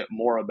a little bit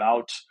more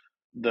about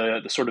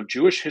the sort of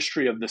Jewish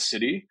history of the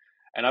city.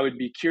 And I would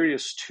be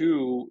curious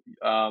too,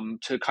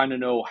 to kind of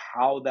know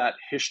how that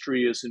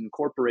history is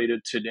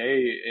incorporated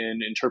today in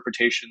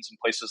interpretations in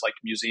places like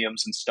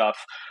museums and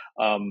stuff.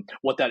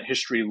 What that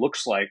history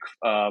looks like,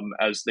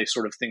 as they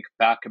sort of think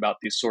back about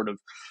these sort of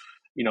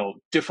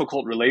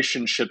difficult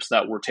relationships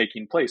that were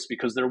taking place,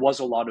 because there was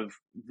a lot of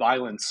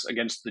violence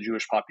against the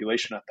Jewish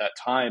population at that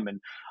time.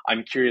 And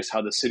I'm curious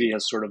how the city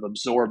has sort of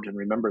absorbed and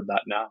remembered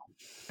that now.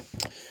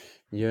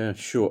 Yeah,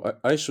 sure.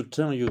 I should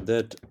tell you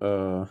that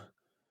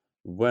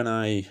when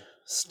I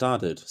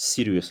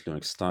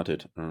seriously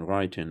started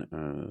writing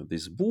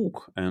this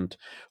book and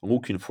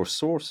looking for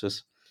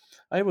sources,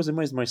 I was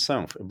amazed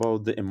myself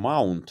about the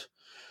amount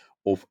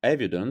of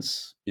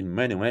evidence in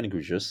many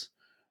languages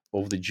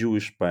of the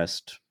Jewish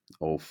past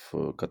of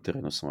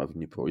Katerinoslav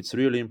Dnipro. It's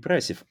really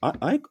impressive.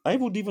 I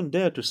would even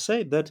dare to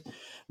say that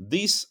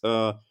this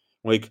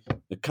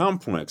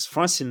complex,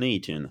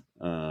 fascinating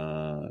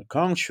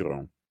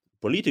cultural,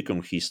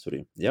 political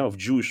history of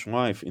Jewish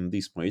life in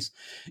this place,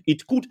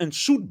 it could and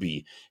should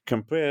be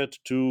compared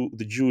to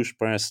the Jewish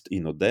past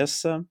in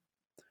Odessa,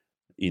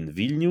 in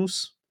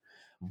Vilnius.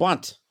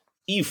 But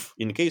if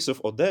in case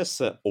of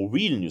Odessa or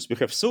Vilnius we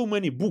have so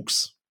many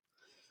books,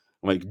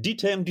 like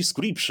detailed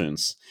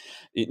descriptions,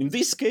 in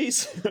this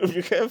case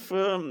we have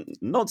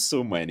not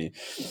so many.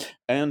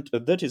 And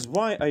that is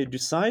why I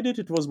decided,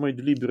 it was my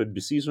deliberate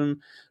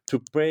decision, to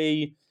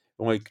pay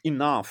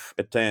enough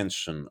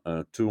attention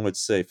to,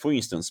 let's say, for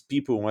instance,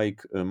 people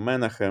like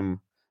Menachem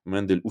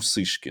Mendel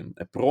Ussishkin,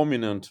 a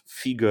prominent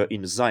figure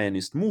in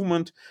Zionist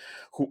movement,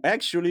 who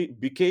actually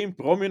became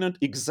prominent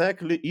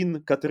exactly in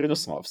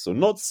Katerinoslav, so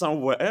not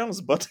somewhere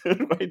else, but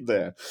right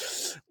there.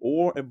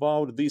 Or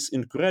about this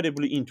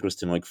incredibly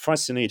interesting,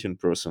 fascinating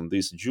person,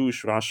 this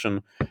Jewish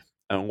Russian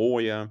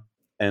lawyer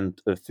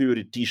and a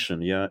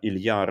theoretician,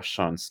 Ilya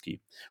Arshansky,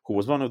 who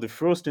was one of the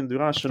first in the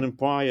Russian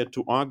Empire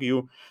to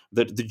argue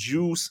that the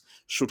Jews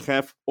should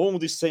have all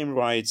the same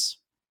rights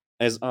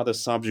as other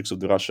subjects of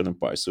the Russian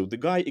Empire. So the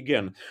guy,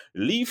 again,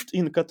 lived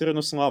in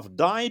Katerinoslav,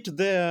 died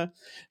there.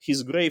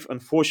 His grave,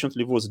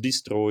 unfortunately, was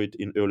destroyed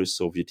in early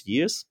Soviet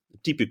years.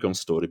 Typical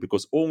story,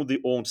 because all the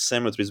old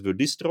cemeteries were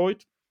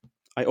destroyed.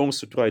 I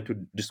also try to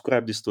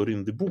describe this story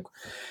in the book.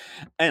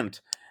 And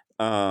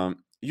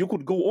you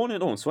could go on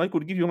and on. So I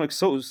could give you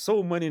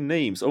so many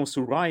names,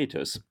 also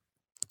writers,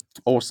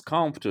 or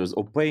sculptors,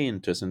 or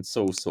painters, and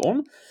so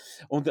on.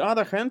 On the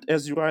other hand,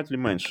 as you rightly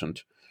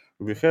mentioned,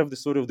 we have the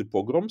story of the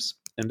pogroms,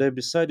 and I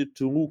decided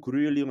to look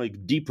really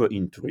deeper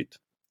into it,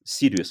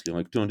 seriously,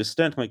 to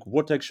understand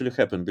what actually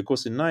happened.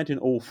 Because in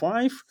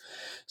 1905,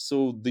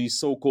 so the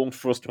so-called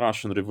First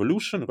Russian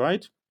Revolution,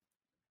 right?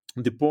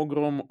 The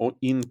pogrom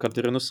in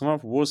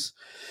Katerinoslav was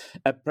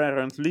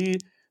apparently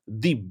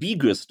the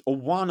biggest, or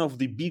one of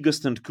the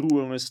biggest and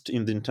cruelest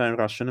in the entire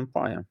Russian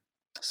Empire.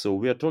 So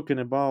we are talking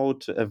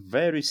about a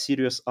very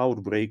serious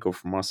outbreak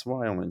of mass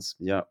violence,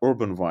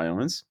 urban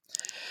violence.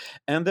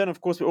 And then, of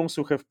course, we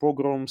also have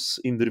pogroms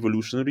in the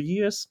revolutionary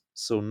years,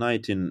 so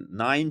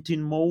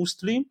 1919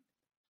 mostly.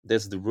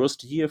 That's the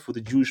worst year for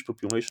the Jewish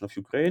population of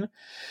Ukraine.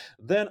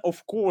 Then,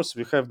 of course,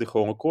 we have the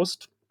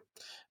Holocaust.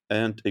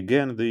 And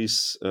again,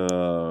 this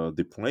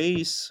the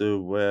place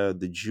where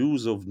the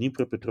Jews of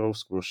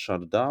Dnipropetrovsk were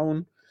shut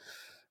down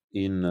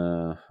in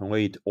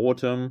late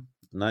autumn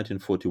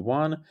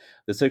 1941.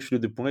 That's actually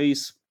the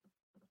place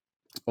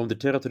on the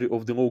territory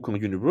of the local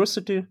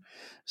university.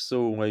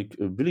 So,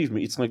 believe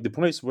me, it's the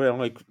place where,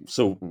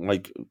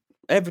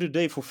 every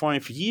day for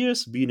 5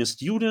 years, being a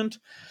student,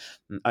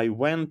 I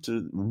went.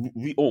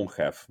 We all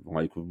have,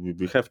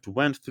 we have to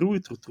went through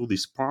it, through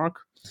this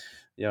park.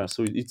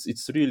 So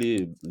it's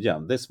really,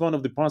 that's one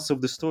of the parts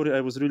of the story I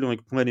was really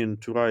planning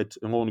to write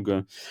a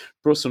longer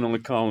personal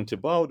account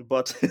about,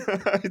 but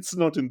it's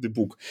not in the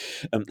book.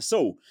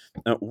 So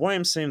why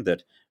I'm saying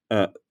that,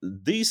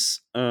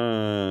 this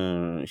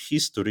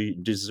history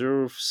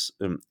deserves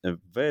a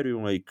very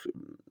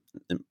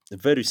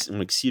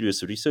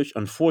serious research.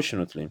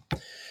 Unfortunately,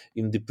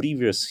 in the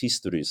previous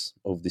histories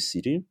of the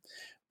city,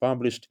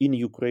 published in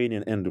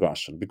Ukrainian and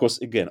Russian, because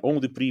again,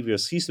 all the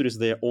previous histories,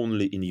 they are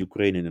only in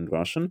Ukrainian and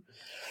Russian.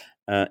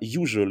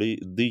 Usually,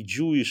 the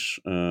Jewish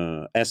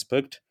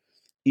aspect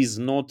is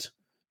not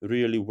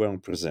really well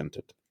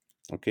presented.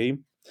 Okay,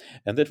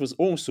 and that was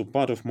also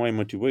part of my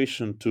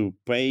motivation to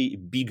pay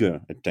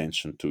bigger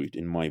attention to it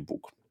in my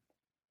book,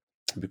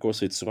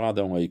 because it's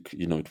rather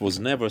it was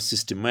never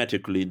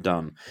systematically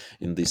done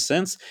in this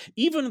sense.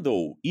 Even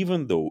though,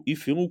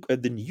 if you look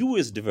at the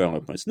newest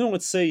developments,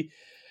 let's say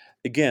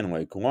again,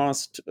 like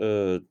last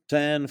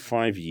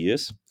 5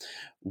 years,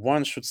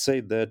 one should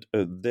say that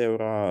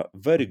there are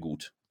very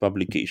good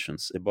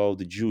publications about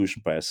the Jewish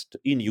past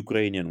in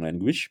Ukrainian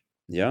language.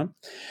 Yeah,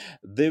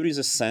 there is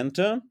a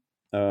center,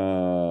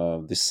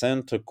 the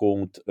center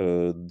called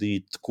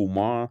the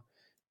Tkuma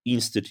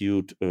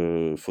Institute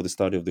for the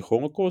Study of the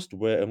Holocaust,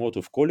 where a lot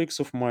of colleagues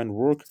of mine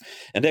work,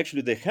 and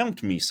actually they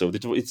helped me. So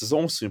it's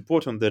also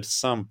important that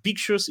some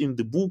pictures in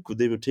the book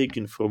they were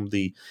taken from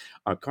the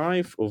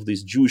archive of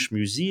this Jewish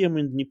museum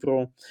in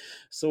Dnipro.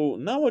 So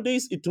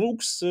nowadays it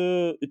looks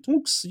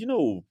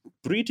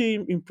pretty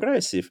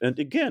impressive. And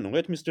again,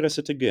 let me stress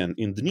it again: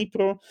 in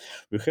Dnipro,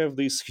 we have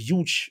this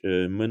huge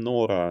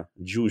menorah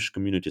Jewish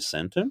community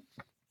center.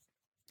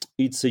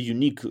 It's a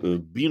unique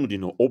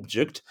building or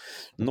object,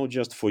 not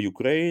just for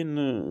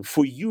Ukraine,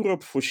 for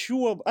Europe for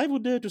sure. I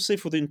would dare to say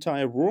for the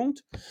entire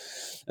world.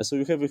 So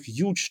you have a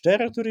huge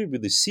territory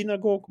with the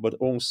synagogue, but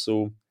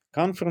also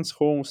conference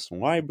halls,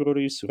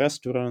 libraries,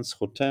 restaurants,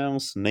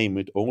 hotels, name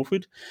it, all of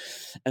it.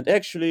 And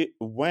actually,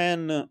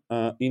 when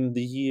in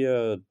the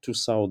year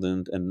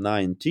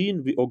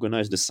 2019 we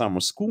organized the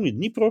summer school in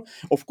Dnipro,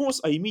 of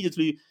course, I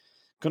immediately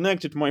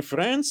connected my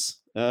friends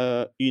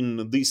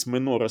in this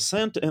menorah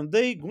center, and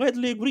they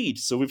gladly agreed.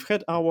 So we've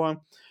had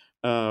our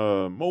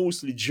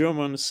mostly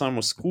German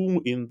summer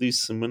school in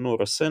this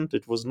menorah center.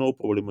 It was no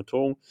problem at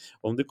all.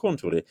 On the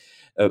contrary,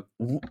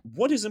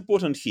 what is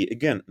important here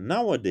again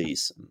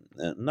nowadays?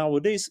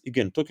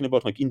 Again, talking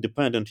about like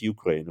independent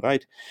Ukraine,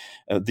 right?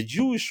 The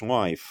Jewish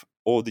life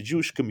or the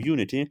Jewish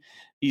community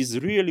is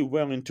really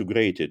well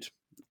integrated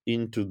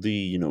into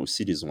the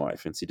city's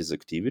life and city's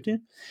activity.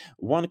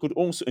 One could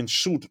also and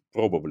should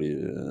probably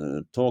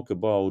talk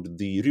about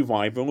the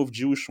revival of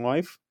Jewish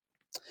life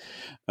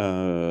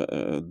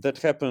that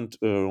happened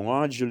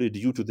largely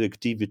due to the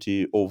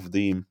activity of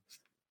the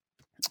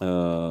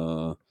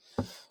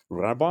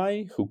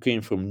rabbi who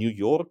came from New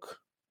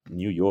York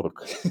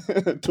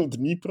to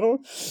Dnipro.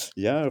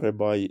 Yeah,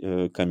 Rabbi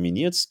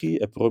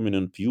Kamenetsky, a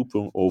prominent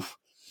pupil of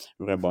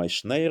Rabbi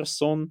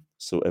Schneerson,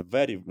 so a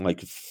very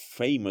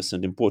famous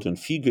and important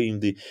figure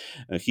in the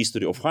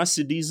history of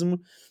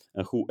Hasidism,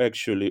 who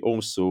actually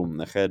also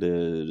had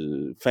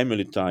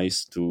family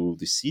ties to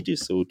the city,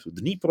 so to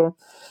Dnipro,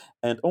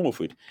 and all of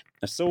it.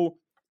 So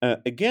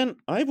again,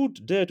 I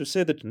would dare to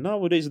say that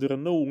nowadays there are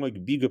no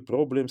bigger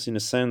problems in a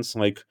sense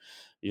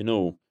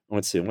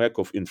let's say lack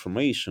of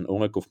information or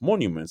lack of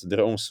monuments. There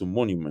are also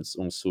monuments,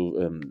 also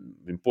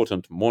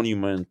important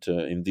monument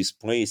in this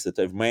place that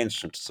I've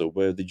mentioned, so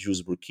where the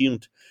Jews were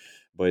killed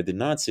by the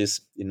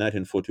Nazis in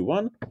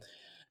 1941.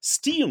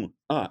 Still,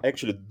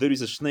 actually, there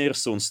is a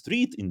Schneerson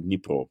Street in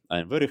Dnipro.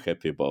 I'm very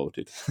happy about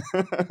it.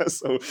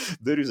 So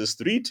there is a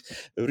street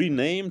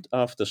renamed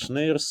after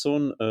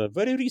Schneerson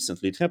very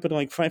recently. It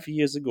happened 5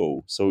 years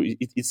ago. So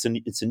it's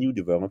a new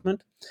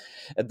development.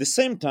 At the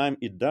same time,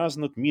 it does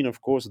not mean, of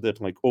course,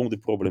 that all the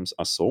problems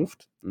are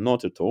solved.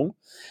 Not at all.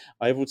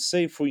 I would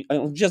say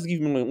I'll just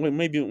give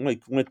maybe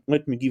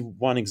let me give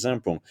one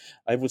example.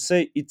 I would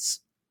say it's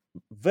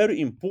very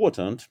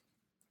important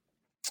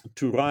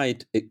to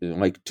write,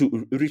 to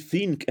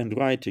rethink and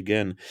write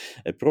again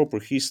a proper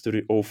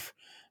history of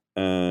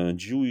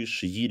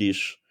Jewish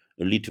Yiddish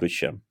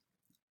literature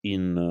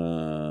in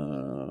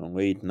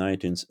late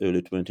 19th,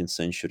 early 20th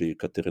century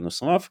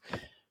Katerinoslav,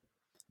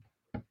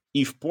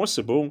 if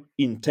possible,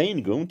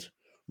 entangled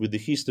with the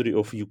history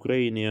of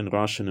Ukrainian,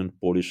 Russian, and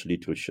Polish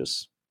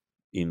literatures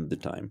in the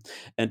time.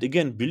 And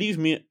again, believe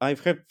me, I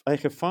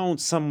have found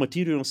some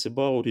materials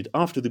about it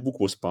after the book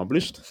was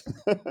published.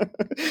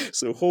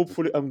 So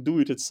hopefully I'll do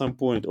it at some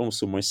point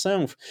also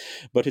myself.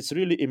 But it's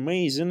really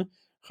amazing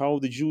how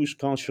the Jewish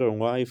cultural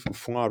life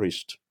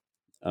flourished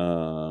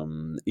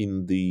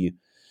in the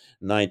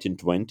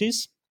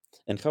 1920s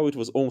and how it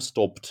was all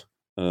stopped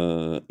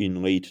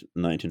in late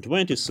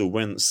 1920s. So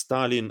when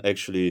Stalin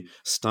actually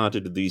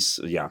started this,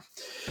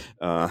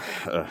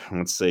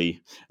 let's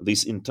say,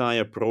 this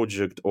entire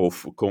project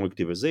of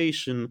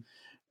collectivization,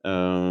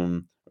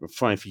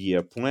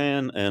 5-year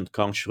plan, and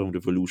cultural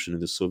revolution in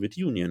the Soviet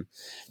Union.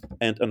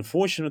 And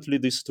unfortunately,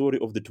 the story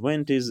of the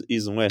 20s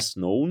is less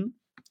known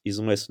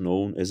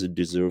as it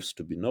deserves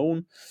to be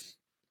known.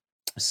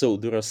 So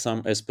there are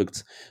some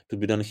aspects to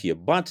be done here.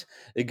 But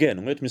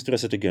again, let me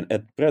stress it again.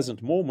 At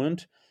present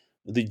moment,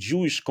 the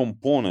Jewish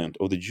component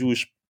or the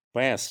Jewish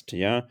past,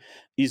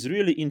 is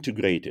really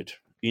integrated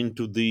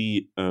into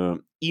the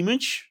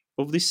image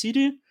of the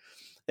city.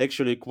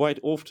 Actually, quite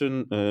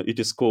often it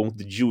is called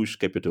the Jewish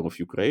capital of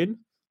Ukraine,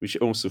 which I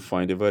also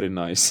find a very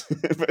nice,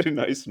 very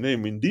nice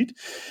name indeed.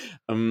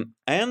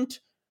 And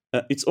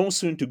it's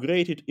also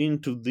integrated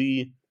into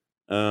the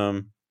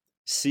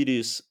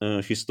city's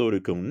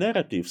historical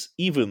narratives,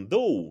 even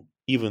though,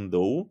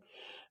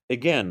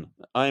 again,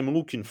 I'm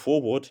looking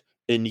forward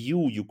a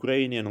new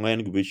Ukrainian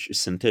language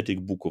synthetic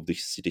book of the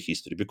city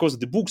history, because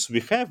the books we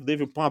have, they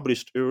were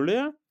published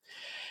earlier,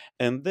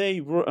 and they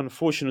were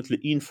unfortunately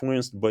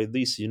influenced by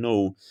this,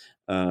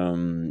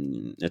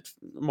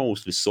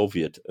 mostly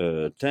Soviet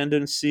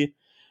tendency,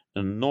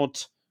 and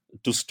not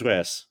to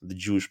stress the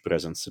Jewish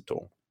presence at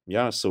all.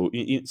 Yeah, so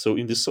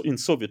in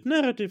Soviet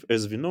narrative,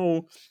 as we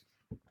know,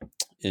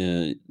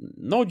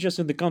 not just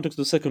in the context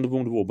of the Second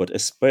World War, but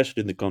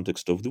especially in the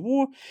context of the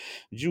war,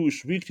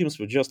 Jewish victims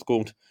were just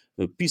called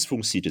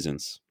peaceful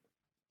citizens.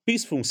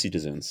 Peaceful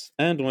citizens,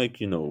 and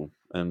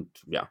and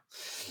yeah.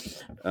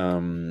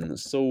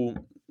 So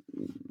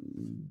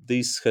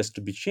this has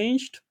to be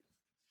changed,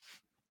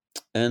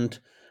 and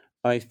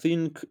I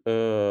think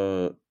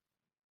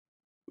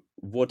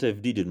what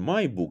I've did in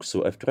my book,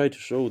 so I've tried to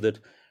show that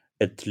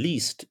at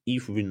least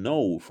if we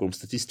know from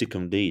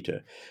statistical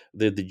data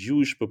that the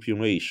Jewish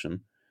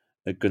population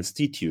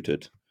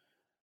constituted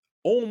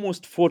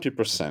almost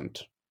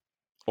 40%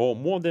 or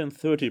more than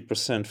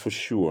 30% for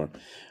sure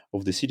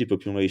of the city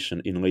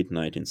population in late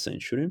 19th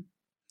century,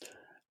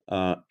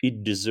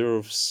 it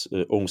deserves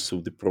also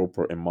the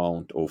proper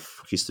amount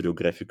of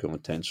historiographical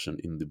attention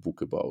in the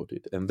book about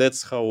it, and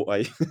that's how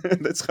I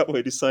that's how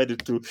I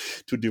decided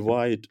to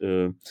divide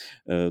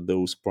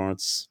those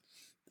parts.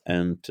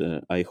 And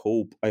I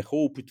hope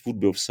it would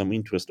be of some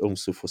interest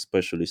also for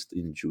specialists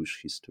in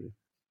Jewish history.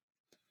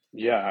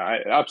 Yeah,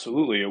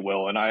 absolutely it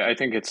will, and I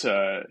think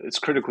it's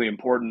critically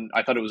important.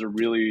 I thought it was a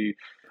really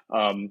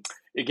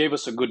it gave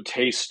us a good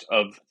taste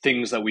of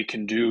things that we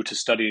can do to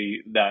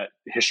study that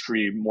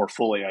history more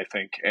fully. I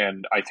think,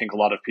 and I think a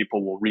lot of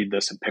people will read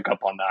this and pick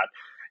up on that,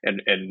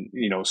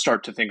 and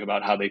start to think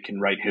about how they can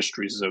write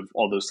histories of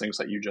all those things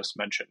that you just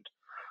mentioned.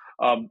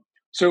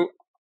 So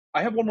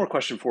I have one more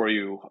question for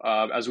you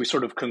as we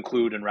sort of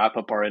conclude and wrap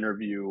up our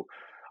interview.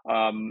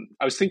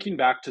 I was thinking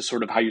back to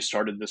sort of how you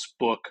started this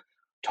book,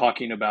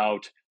 talking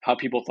about how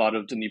people thought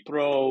of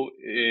Dnipro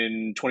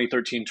in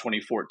 2013,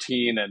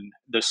 2014, and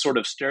this sort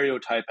of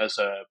stereotype as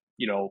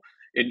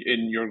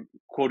in your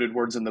quoted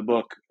words in the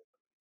book,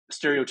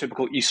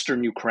 stereotypical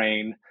Eastern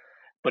Ukraine,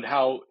 but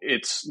how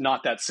it's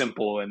not that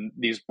simple. And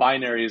these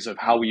binaries of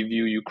how we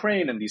view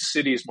Ukraine and these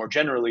cities more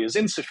generally is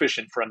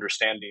insufficient for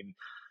understanding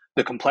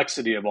the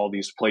complexity of all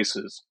these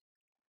places.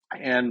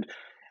 And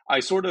I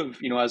sort of,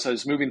 as I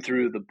was moving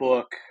through the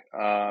book,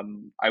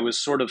 I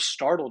was sort of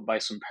startled by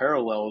some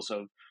parallels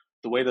of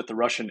the way that the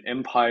Russian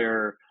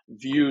Empire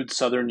viewed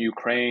southern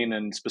Ukraine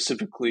and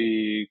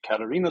specifically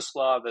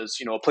Katerinoslav as,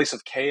 a place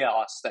of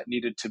chaos that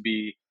needed to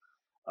be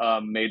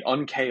made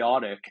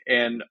unchaotic,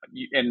 and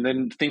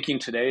then thinking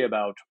today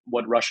about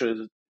what Russia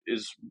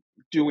is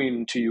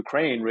doing to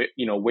Ukraine,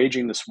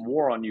 waging this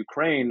war on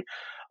Ukraine.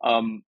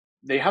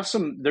 They have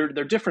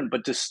they're different,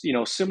 but just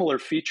similar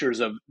features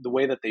of the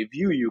way that they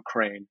view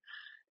Ukraine.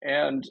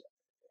 And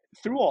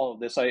through all of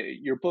this,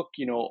 your book,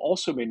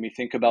 also made me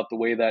think about the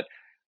way that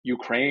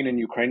Ukraine and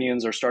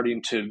Ukrainians are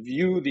starting to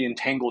view the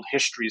entangled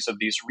histories of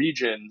these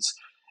regions.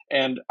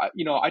 And I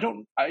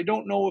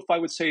don't know if I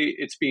would say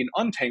it's being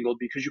untangled,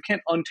 because you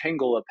can't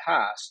untangle a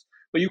past,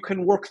 but you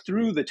can work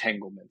through the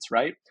tanglements,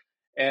 right?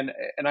 And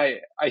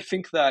I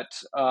think that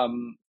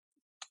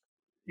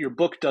your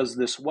book does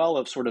this well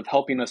of sort of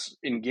helping us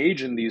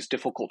engage in these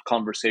difficult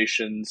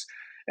conversations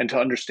and to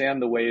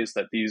understand the ways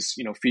that these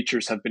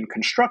features have been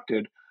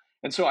constructed.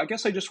 And so I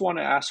guess I just want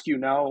to ask you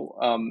now,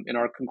 in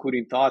our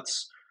concluding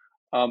thoughts,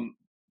 um,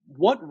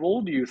 what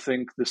role do you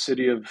think the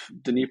city of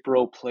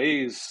Dnipro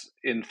plays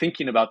in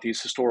thinking about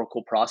these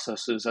historical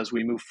processes as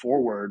we move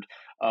forward,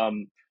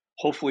 um,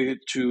 hopefully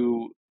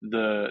to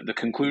the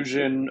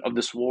conclusion of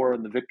this war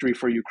and the victory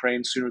for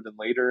Ukraine sooner than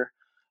later?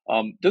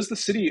 Does the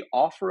city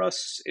offer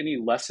us any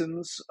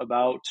lessons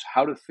about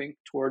how to think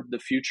toward the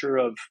future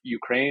of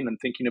Ukraine and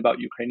thinking about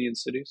Ukrainian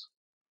cities?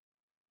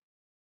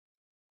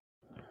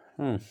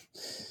 Hmm.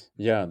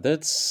 Yeah,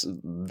 that's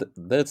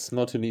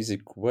not an easy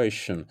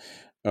question.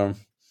 Um,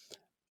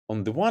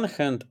 on the one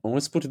hand,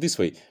 let's put it this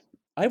way.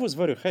 I was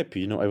very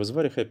happy, I was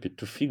very happy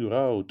to figure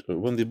out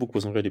when the book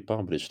was already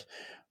published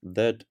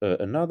that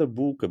another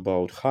book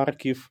about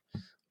Kharkiv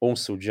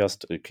also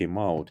just came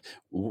out.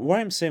 Why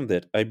I'm saying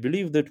that? I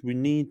believe that we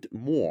need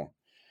more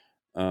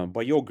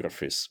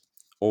biographies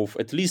of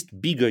at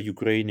least bigger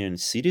Ukrainian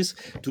cities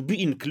to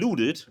be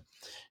included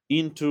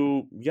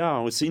into,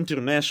 it's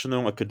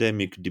international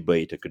academic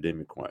debate,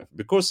 academic life.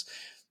 Because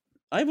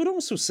I would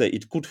also say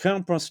it could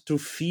help us to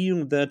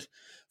feel that,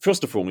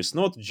 first of all, it's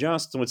not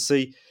just, let's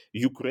say,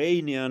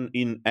 Ukrainian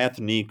in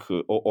ethnic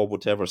or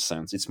whatever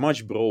sense. It's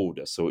much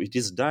broader. So it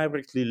is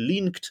directly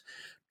linked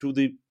to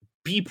the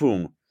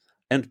people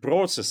and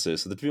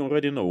processes that we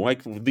already know,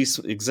 like this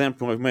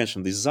example I've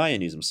mentioned, the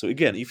Zionism. So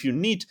again, if you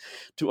need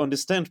to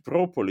understand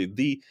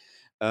properly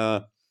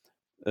uh,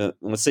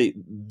 let's say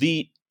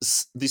the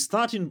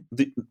starting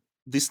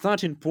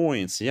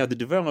points, the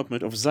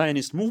development of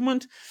Zionist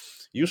movement,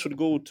 you should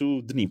go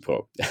to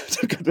Dnipro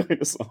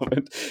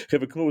and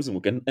have a closer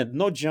look, and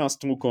not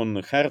just look on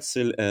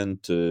Herzl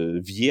and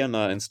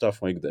Vienna and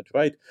stuff like that,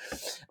 right?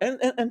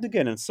 And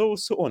again, and so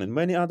on, in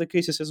many other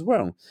cases as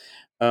well.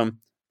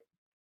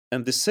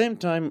 At the same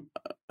time,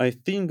 I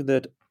think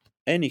that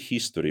any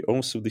history,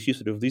 also the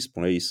history of this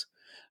place,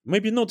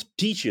 maybe not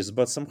teaches,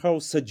 but somehow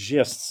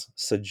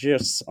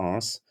suggests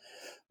us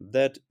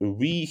that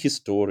we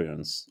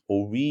historians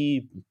or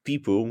we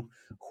people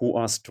who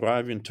are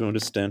striving to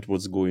understand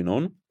what's going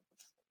on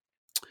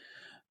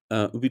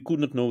we could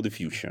not know the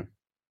future.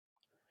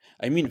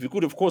 I mean, we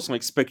could, of course,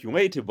 like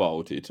speculate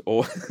about it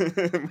or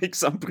make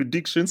some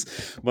predictions,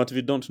 but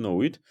we don't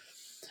know it.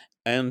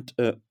 And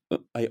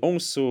I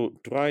also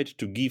tried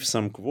to give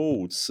some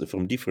quotes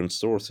from different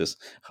sources,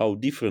 how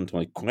different,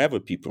 like clever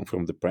people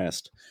from the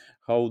past,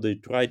 how they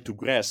tried to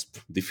grasp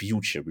the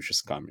future which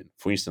is coming.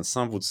 For instance,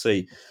 some would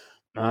say,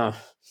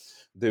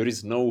 there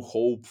is no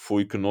hope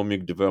for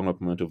economic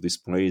development of this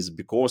place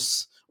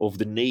because of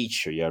the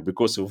nature, yeah,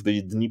 because of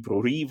the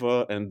Dnipro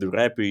River and the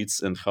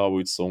rapids and how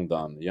it's all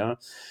done, yeah.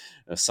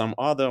 Some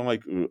other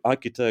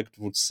architect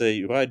would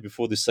say right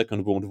before the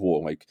Second World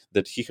War, like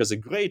that he has a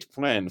great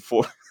plan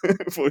for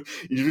for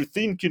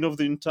rethinking of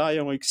the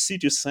entire like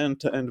city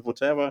center and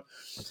whatever.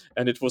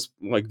 And it was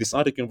like this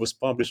article was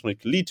published like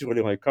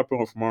literally like a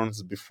couple of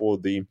months before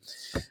the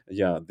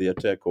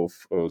attack of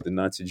the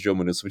Nazi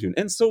Germany and Soviet Union,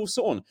 and so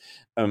on.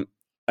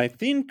 I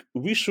think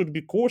we should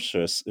be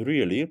cautious,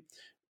 really,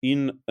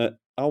 in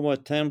our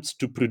attempts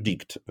to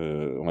predict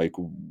like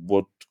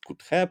what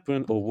could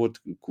happen or what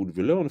could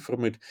we learn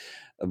from it.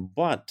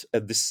 But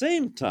at the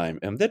same time,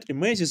 and that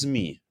amazes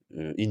me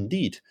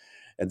indeed,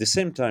 at the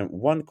same time,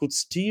 one could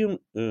still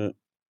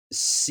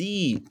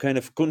see kind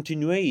of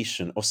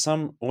continuation or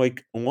some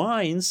like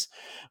lines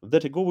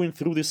that are going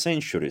through the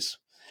centuries,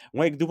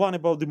 like the one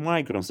about the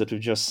migrants that we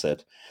just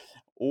said,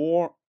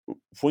 or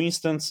for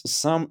instance,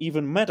 some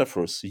even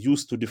metaphors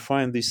used to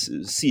define this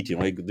city,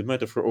 like the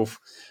metaphor of,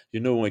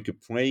 like a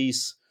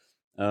place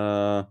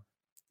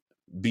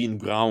being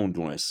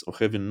groundless or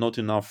having not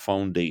enough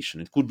foundation.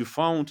 It could be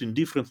found in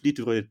different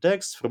literary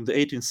texts from the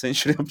 18th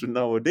century up to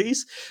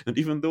nowadays. And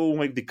even though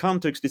like the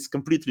context is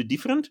completely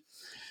different,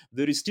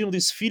 there is still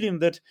this feeling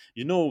that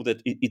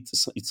that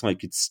it's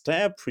like it's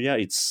step, yeah,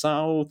 it's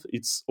south,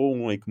 it's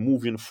all like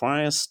moving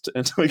fast,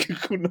 and like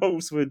who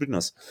knows where it brings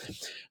us.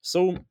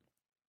 So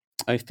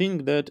I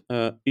think that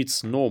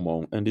it's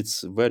normal and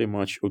it's very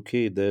much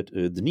okay that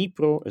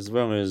Dnipro, as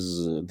well as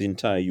the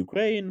entire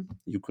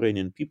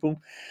Ukrainian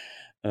people,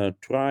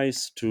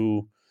 tries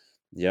to,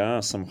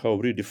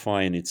 somehow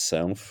redefine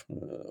itself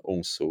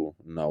also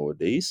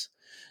nowadays.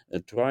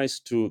 Tries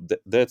to,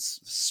 that's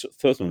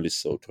certainly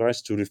so,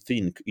 tries to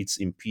rethink its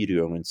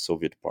imperial and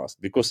Soviet past.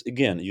 Because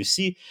again, you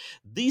see,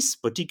 this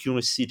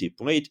particular city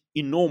played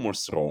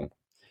enormous role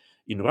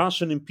in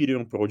Russian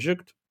imperial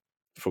project,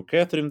 for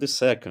Catherine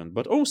II,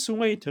 but also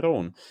later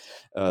on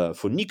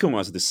for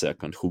Nicholas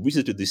II, who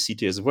visited the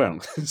city as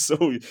well.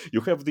 So you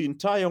have the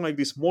entire like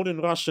this modern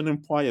Russian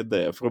Empire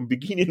there from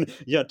beginning,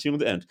 till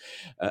the end,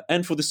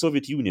 and for the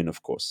Soviet Union,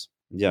 of course,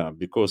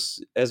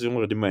 because as you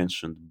already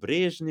mentioned,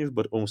 Brezhnev,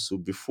 but also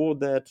before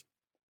that,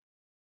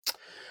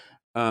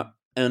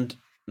 and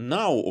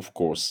now, of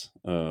course,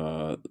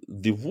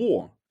 the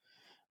war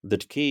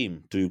that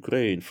came to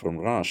Ukraine from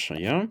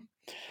Russia,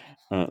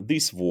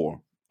 this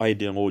war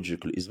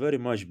ideologically is very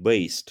much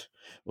based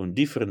on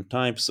different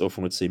types of,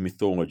 let's say,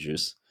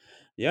 mythologies,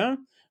 yeah,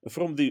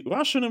 from the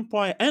Russian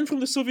Empire and from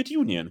the Soviet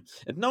Union.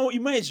 And now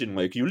imagine,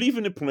 like, you live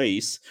in a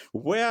place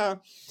where,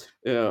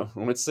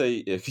 let's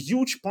say, a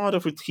huge part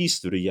of its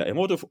history, a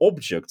lot of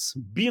objects,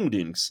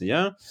 buildings,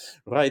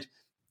 right,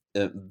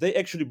 they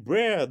actually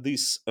bear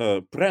this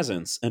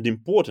presence and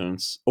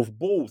importance of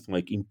both,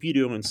 like,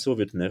 imperial and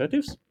Soviet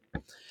narratives.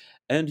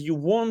 And you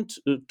want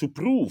to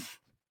prove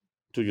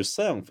to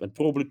yourself and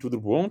probably to the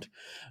world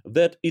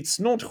that it's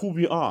not who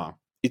we are.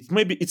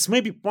 It's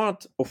maybe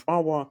part of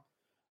our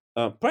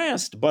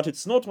past, but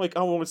it's not like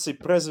our, let's say,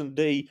 present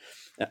day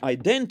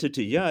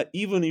identity. Yeah,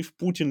 even if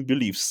Putin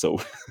believes so,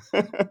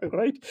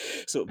 right?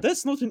 So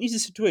that's not an easy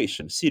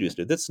situation.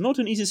 Seriously, that's not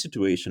an easy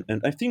situation.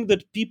 And I think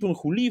that people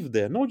who live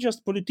there, not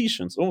just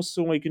politicians,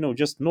 also like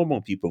just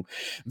normal people,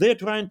 they're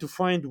trying to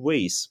find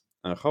ways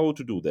how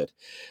to do that.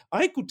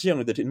 I could tell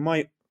you that in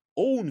my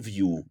own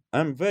view,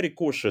 I'm very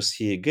cautious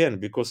here again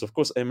because, of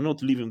course, I'm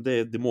not living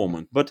there at the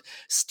moment. But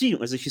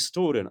still, as a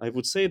historian, I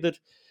would say that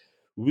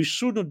we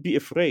should not be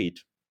afraid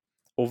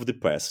of the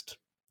past.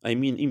 I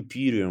mean,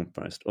 imperial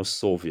past or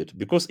Soviet,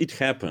 because it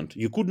happened.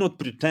 You could not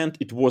pretend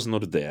it was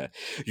not there.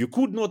 You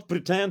could not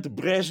pretend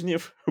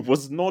Brezhnev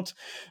was not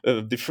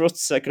the first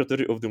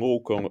secretary of the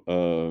local,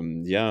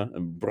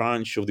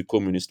 branch of the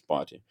Communist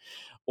Party,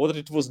 or that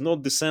it was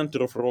not the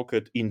center of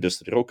rocket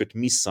industry, rocket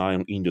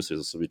missile industry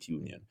of the Soviet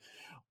Union,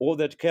 or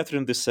that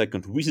Catherine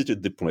II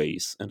visited the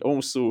place. And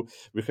also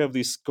we have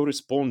this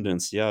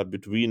correspondence,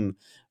 between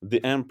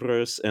the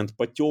empress and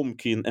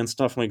Potemkin and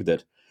stuff like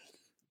that.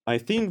 I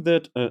think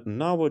that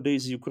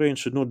nowadays Ukraine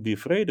should not be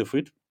afraid of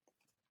it.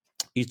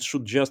 It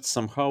should just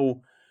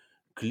somehow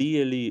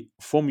clearly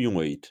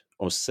formulate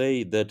or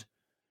say that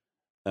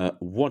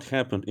what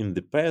happened in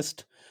the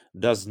past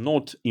does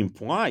not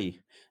imply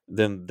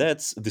then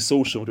that's the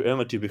social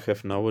reality we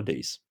have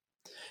nowadays.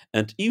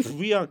 And if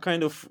we are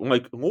kind of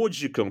like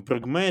logical,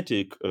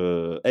 pragmatic,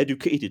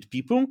 educated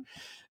people,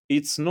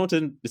 it's not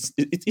an it's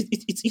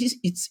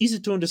easy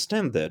to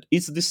understand that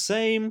it's the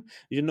same,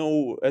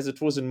 as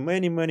it was in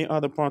many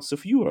other parts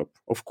of Europe,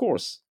 of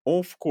course.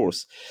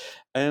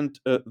 And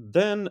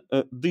then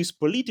this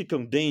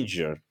political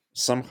danger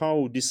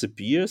somehow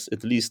disappears,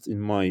 at least in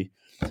my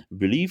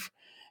belief,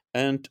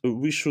 and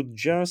we should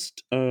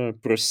just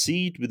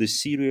proceed with a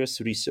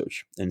serious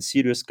research and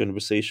serious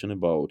conversation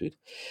about it.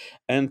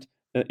 And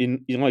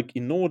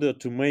in order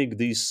to make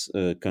this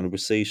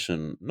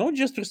conversation not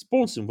just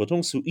responsive but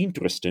also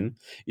interesting,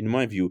 in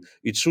my view,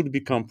 it should be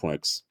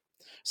complex.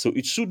 So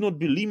it should not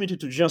be limited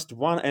to just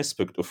one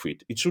aspect of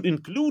it. It should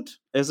include,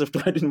 as I've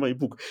tried in my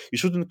book, it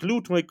should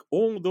include like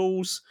all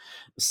those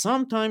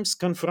sometimes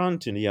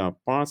confronting,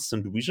 parts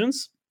and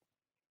visions.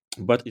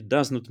 But it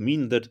does not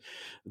mean that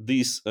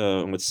this,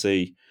 let's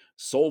say,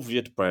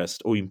 Soviet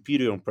past or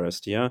imperial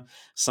past,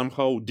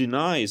 somehow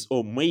denies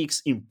or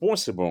makes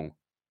impossible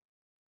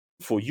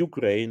for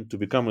Ukraine to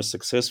become a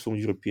successful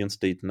European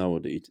state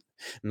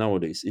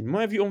nowadays. In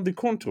my view, on the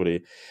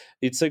contrary,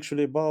 it's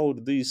actually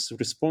about this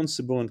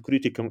responsible and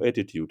critical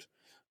attitude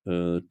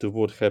to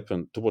what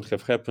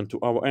have happened to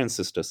our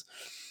ancestors.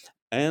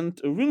 And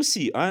we'll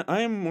see.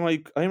 I'm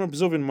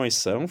observing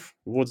myself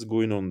what's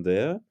going on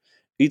there.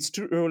 It's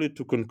too early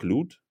to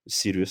conclude.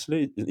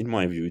 Seriously, in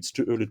my view, it's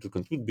too early to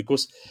conclude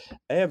because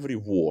every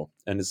war,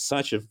 and it's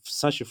such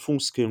a full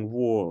scale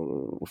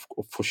war,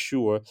 for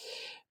sure,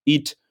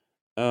 it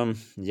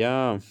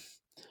yeah,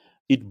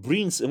 it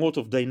brings a lot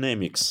of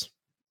dynamics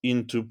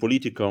into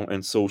political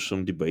and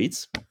social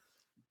debates,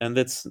 and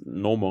that's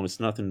normal. It's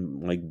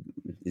nothing like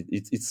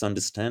it's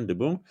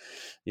understandable,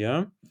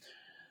 yeah.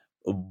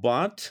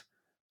 But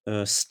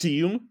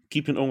still,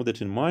 keeping all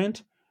that in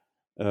mind,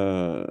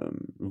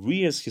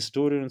 we as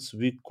historians,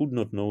 we could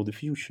not know the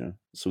future.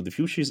 So the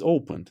future is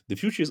opened. The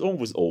future is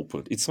always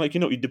open. It's like,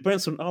 it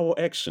depends on our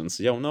actions,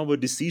 on our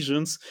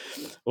decisions,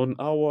 on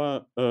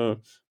our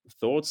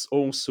thoughts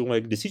also,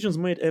 like decisions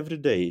made every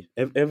day,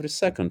 every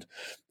second.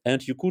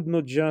 And you could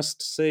not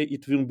just say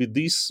it will be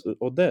this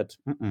or that.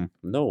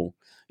 No,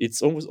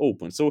 it's always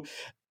open. So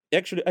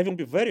actually, I will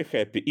be very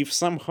happy if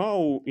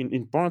somehow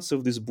in parts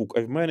of this book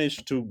I've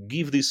managed to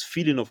give this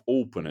feeling of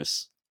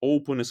openness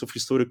of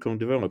historical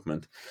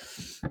development,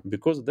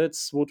 because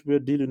that's what we're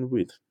dealing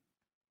with.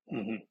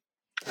 Mm-hmm.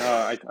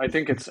 I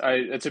think it's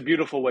a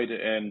beautiful way to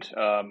end.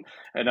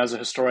 And as a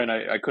historian,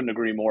 I couldn't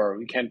agree more.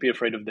 We can't be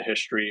afraid of the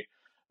history.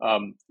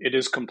 It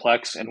is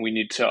complex, and we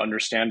need to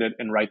understand it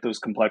and write those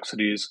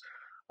complexities.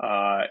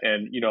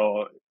 And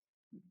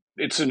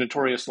it's a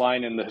notorious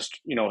line in the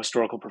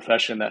historical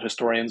profession that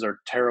historians are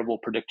terrible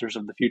predictors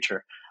of the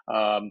future.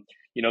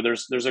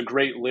 There's a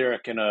great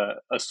lyric in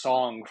a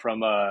song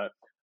from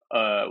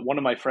one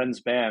of my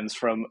friend's bands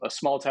from a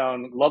small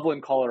town,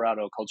 Loveland,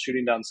 Colorado, called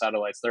 "Shooting Down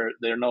Satellites."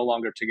 They're no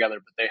longer together,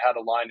 but they had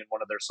a line in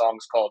one of their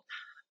songs called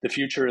 "The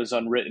future is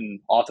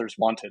unwritten, authors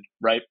wanted."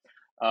 Right,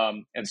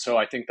 and so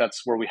I think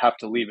that's where we have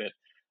to leave it.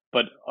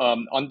 But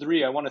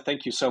Andrii, I want to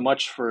thank you so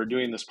much for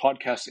doing this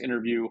podcast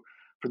interview.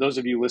 For those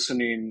of you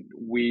listening,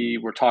 we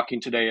were talking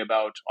today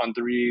about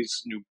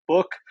Andrii's new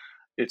book.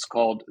 It's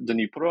called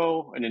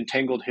Dnipro, An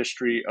Entangled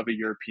History of a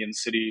European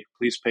City.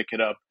 Please pick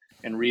it up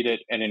and read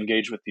it and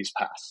engage with these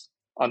paths.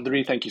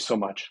 Andrii, thank you so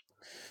much.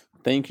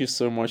 Thank you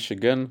so much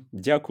again.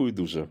 Дякую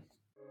дуже.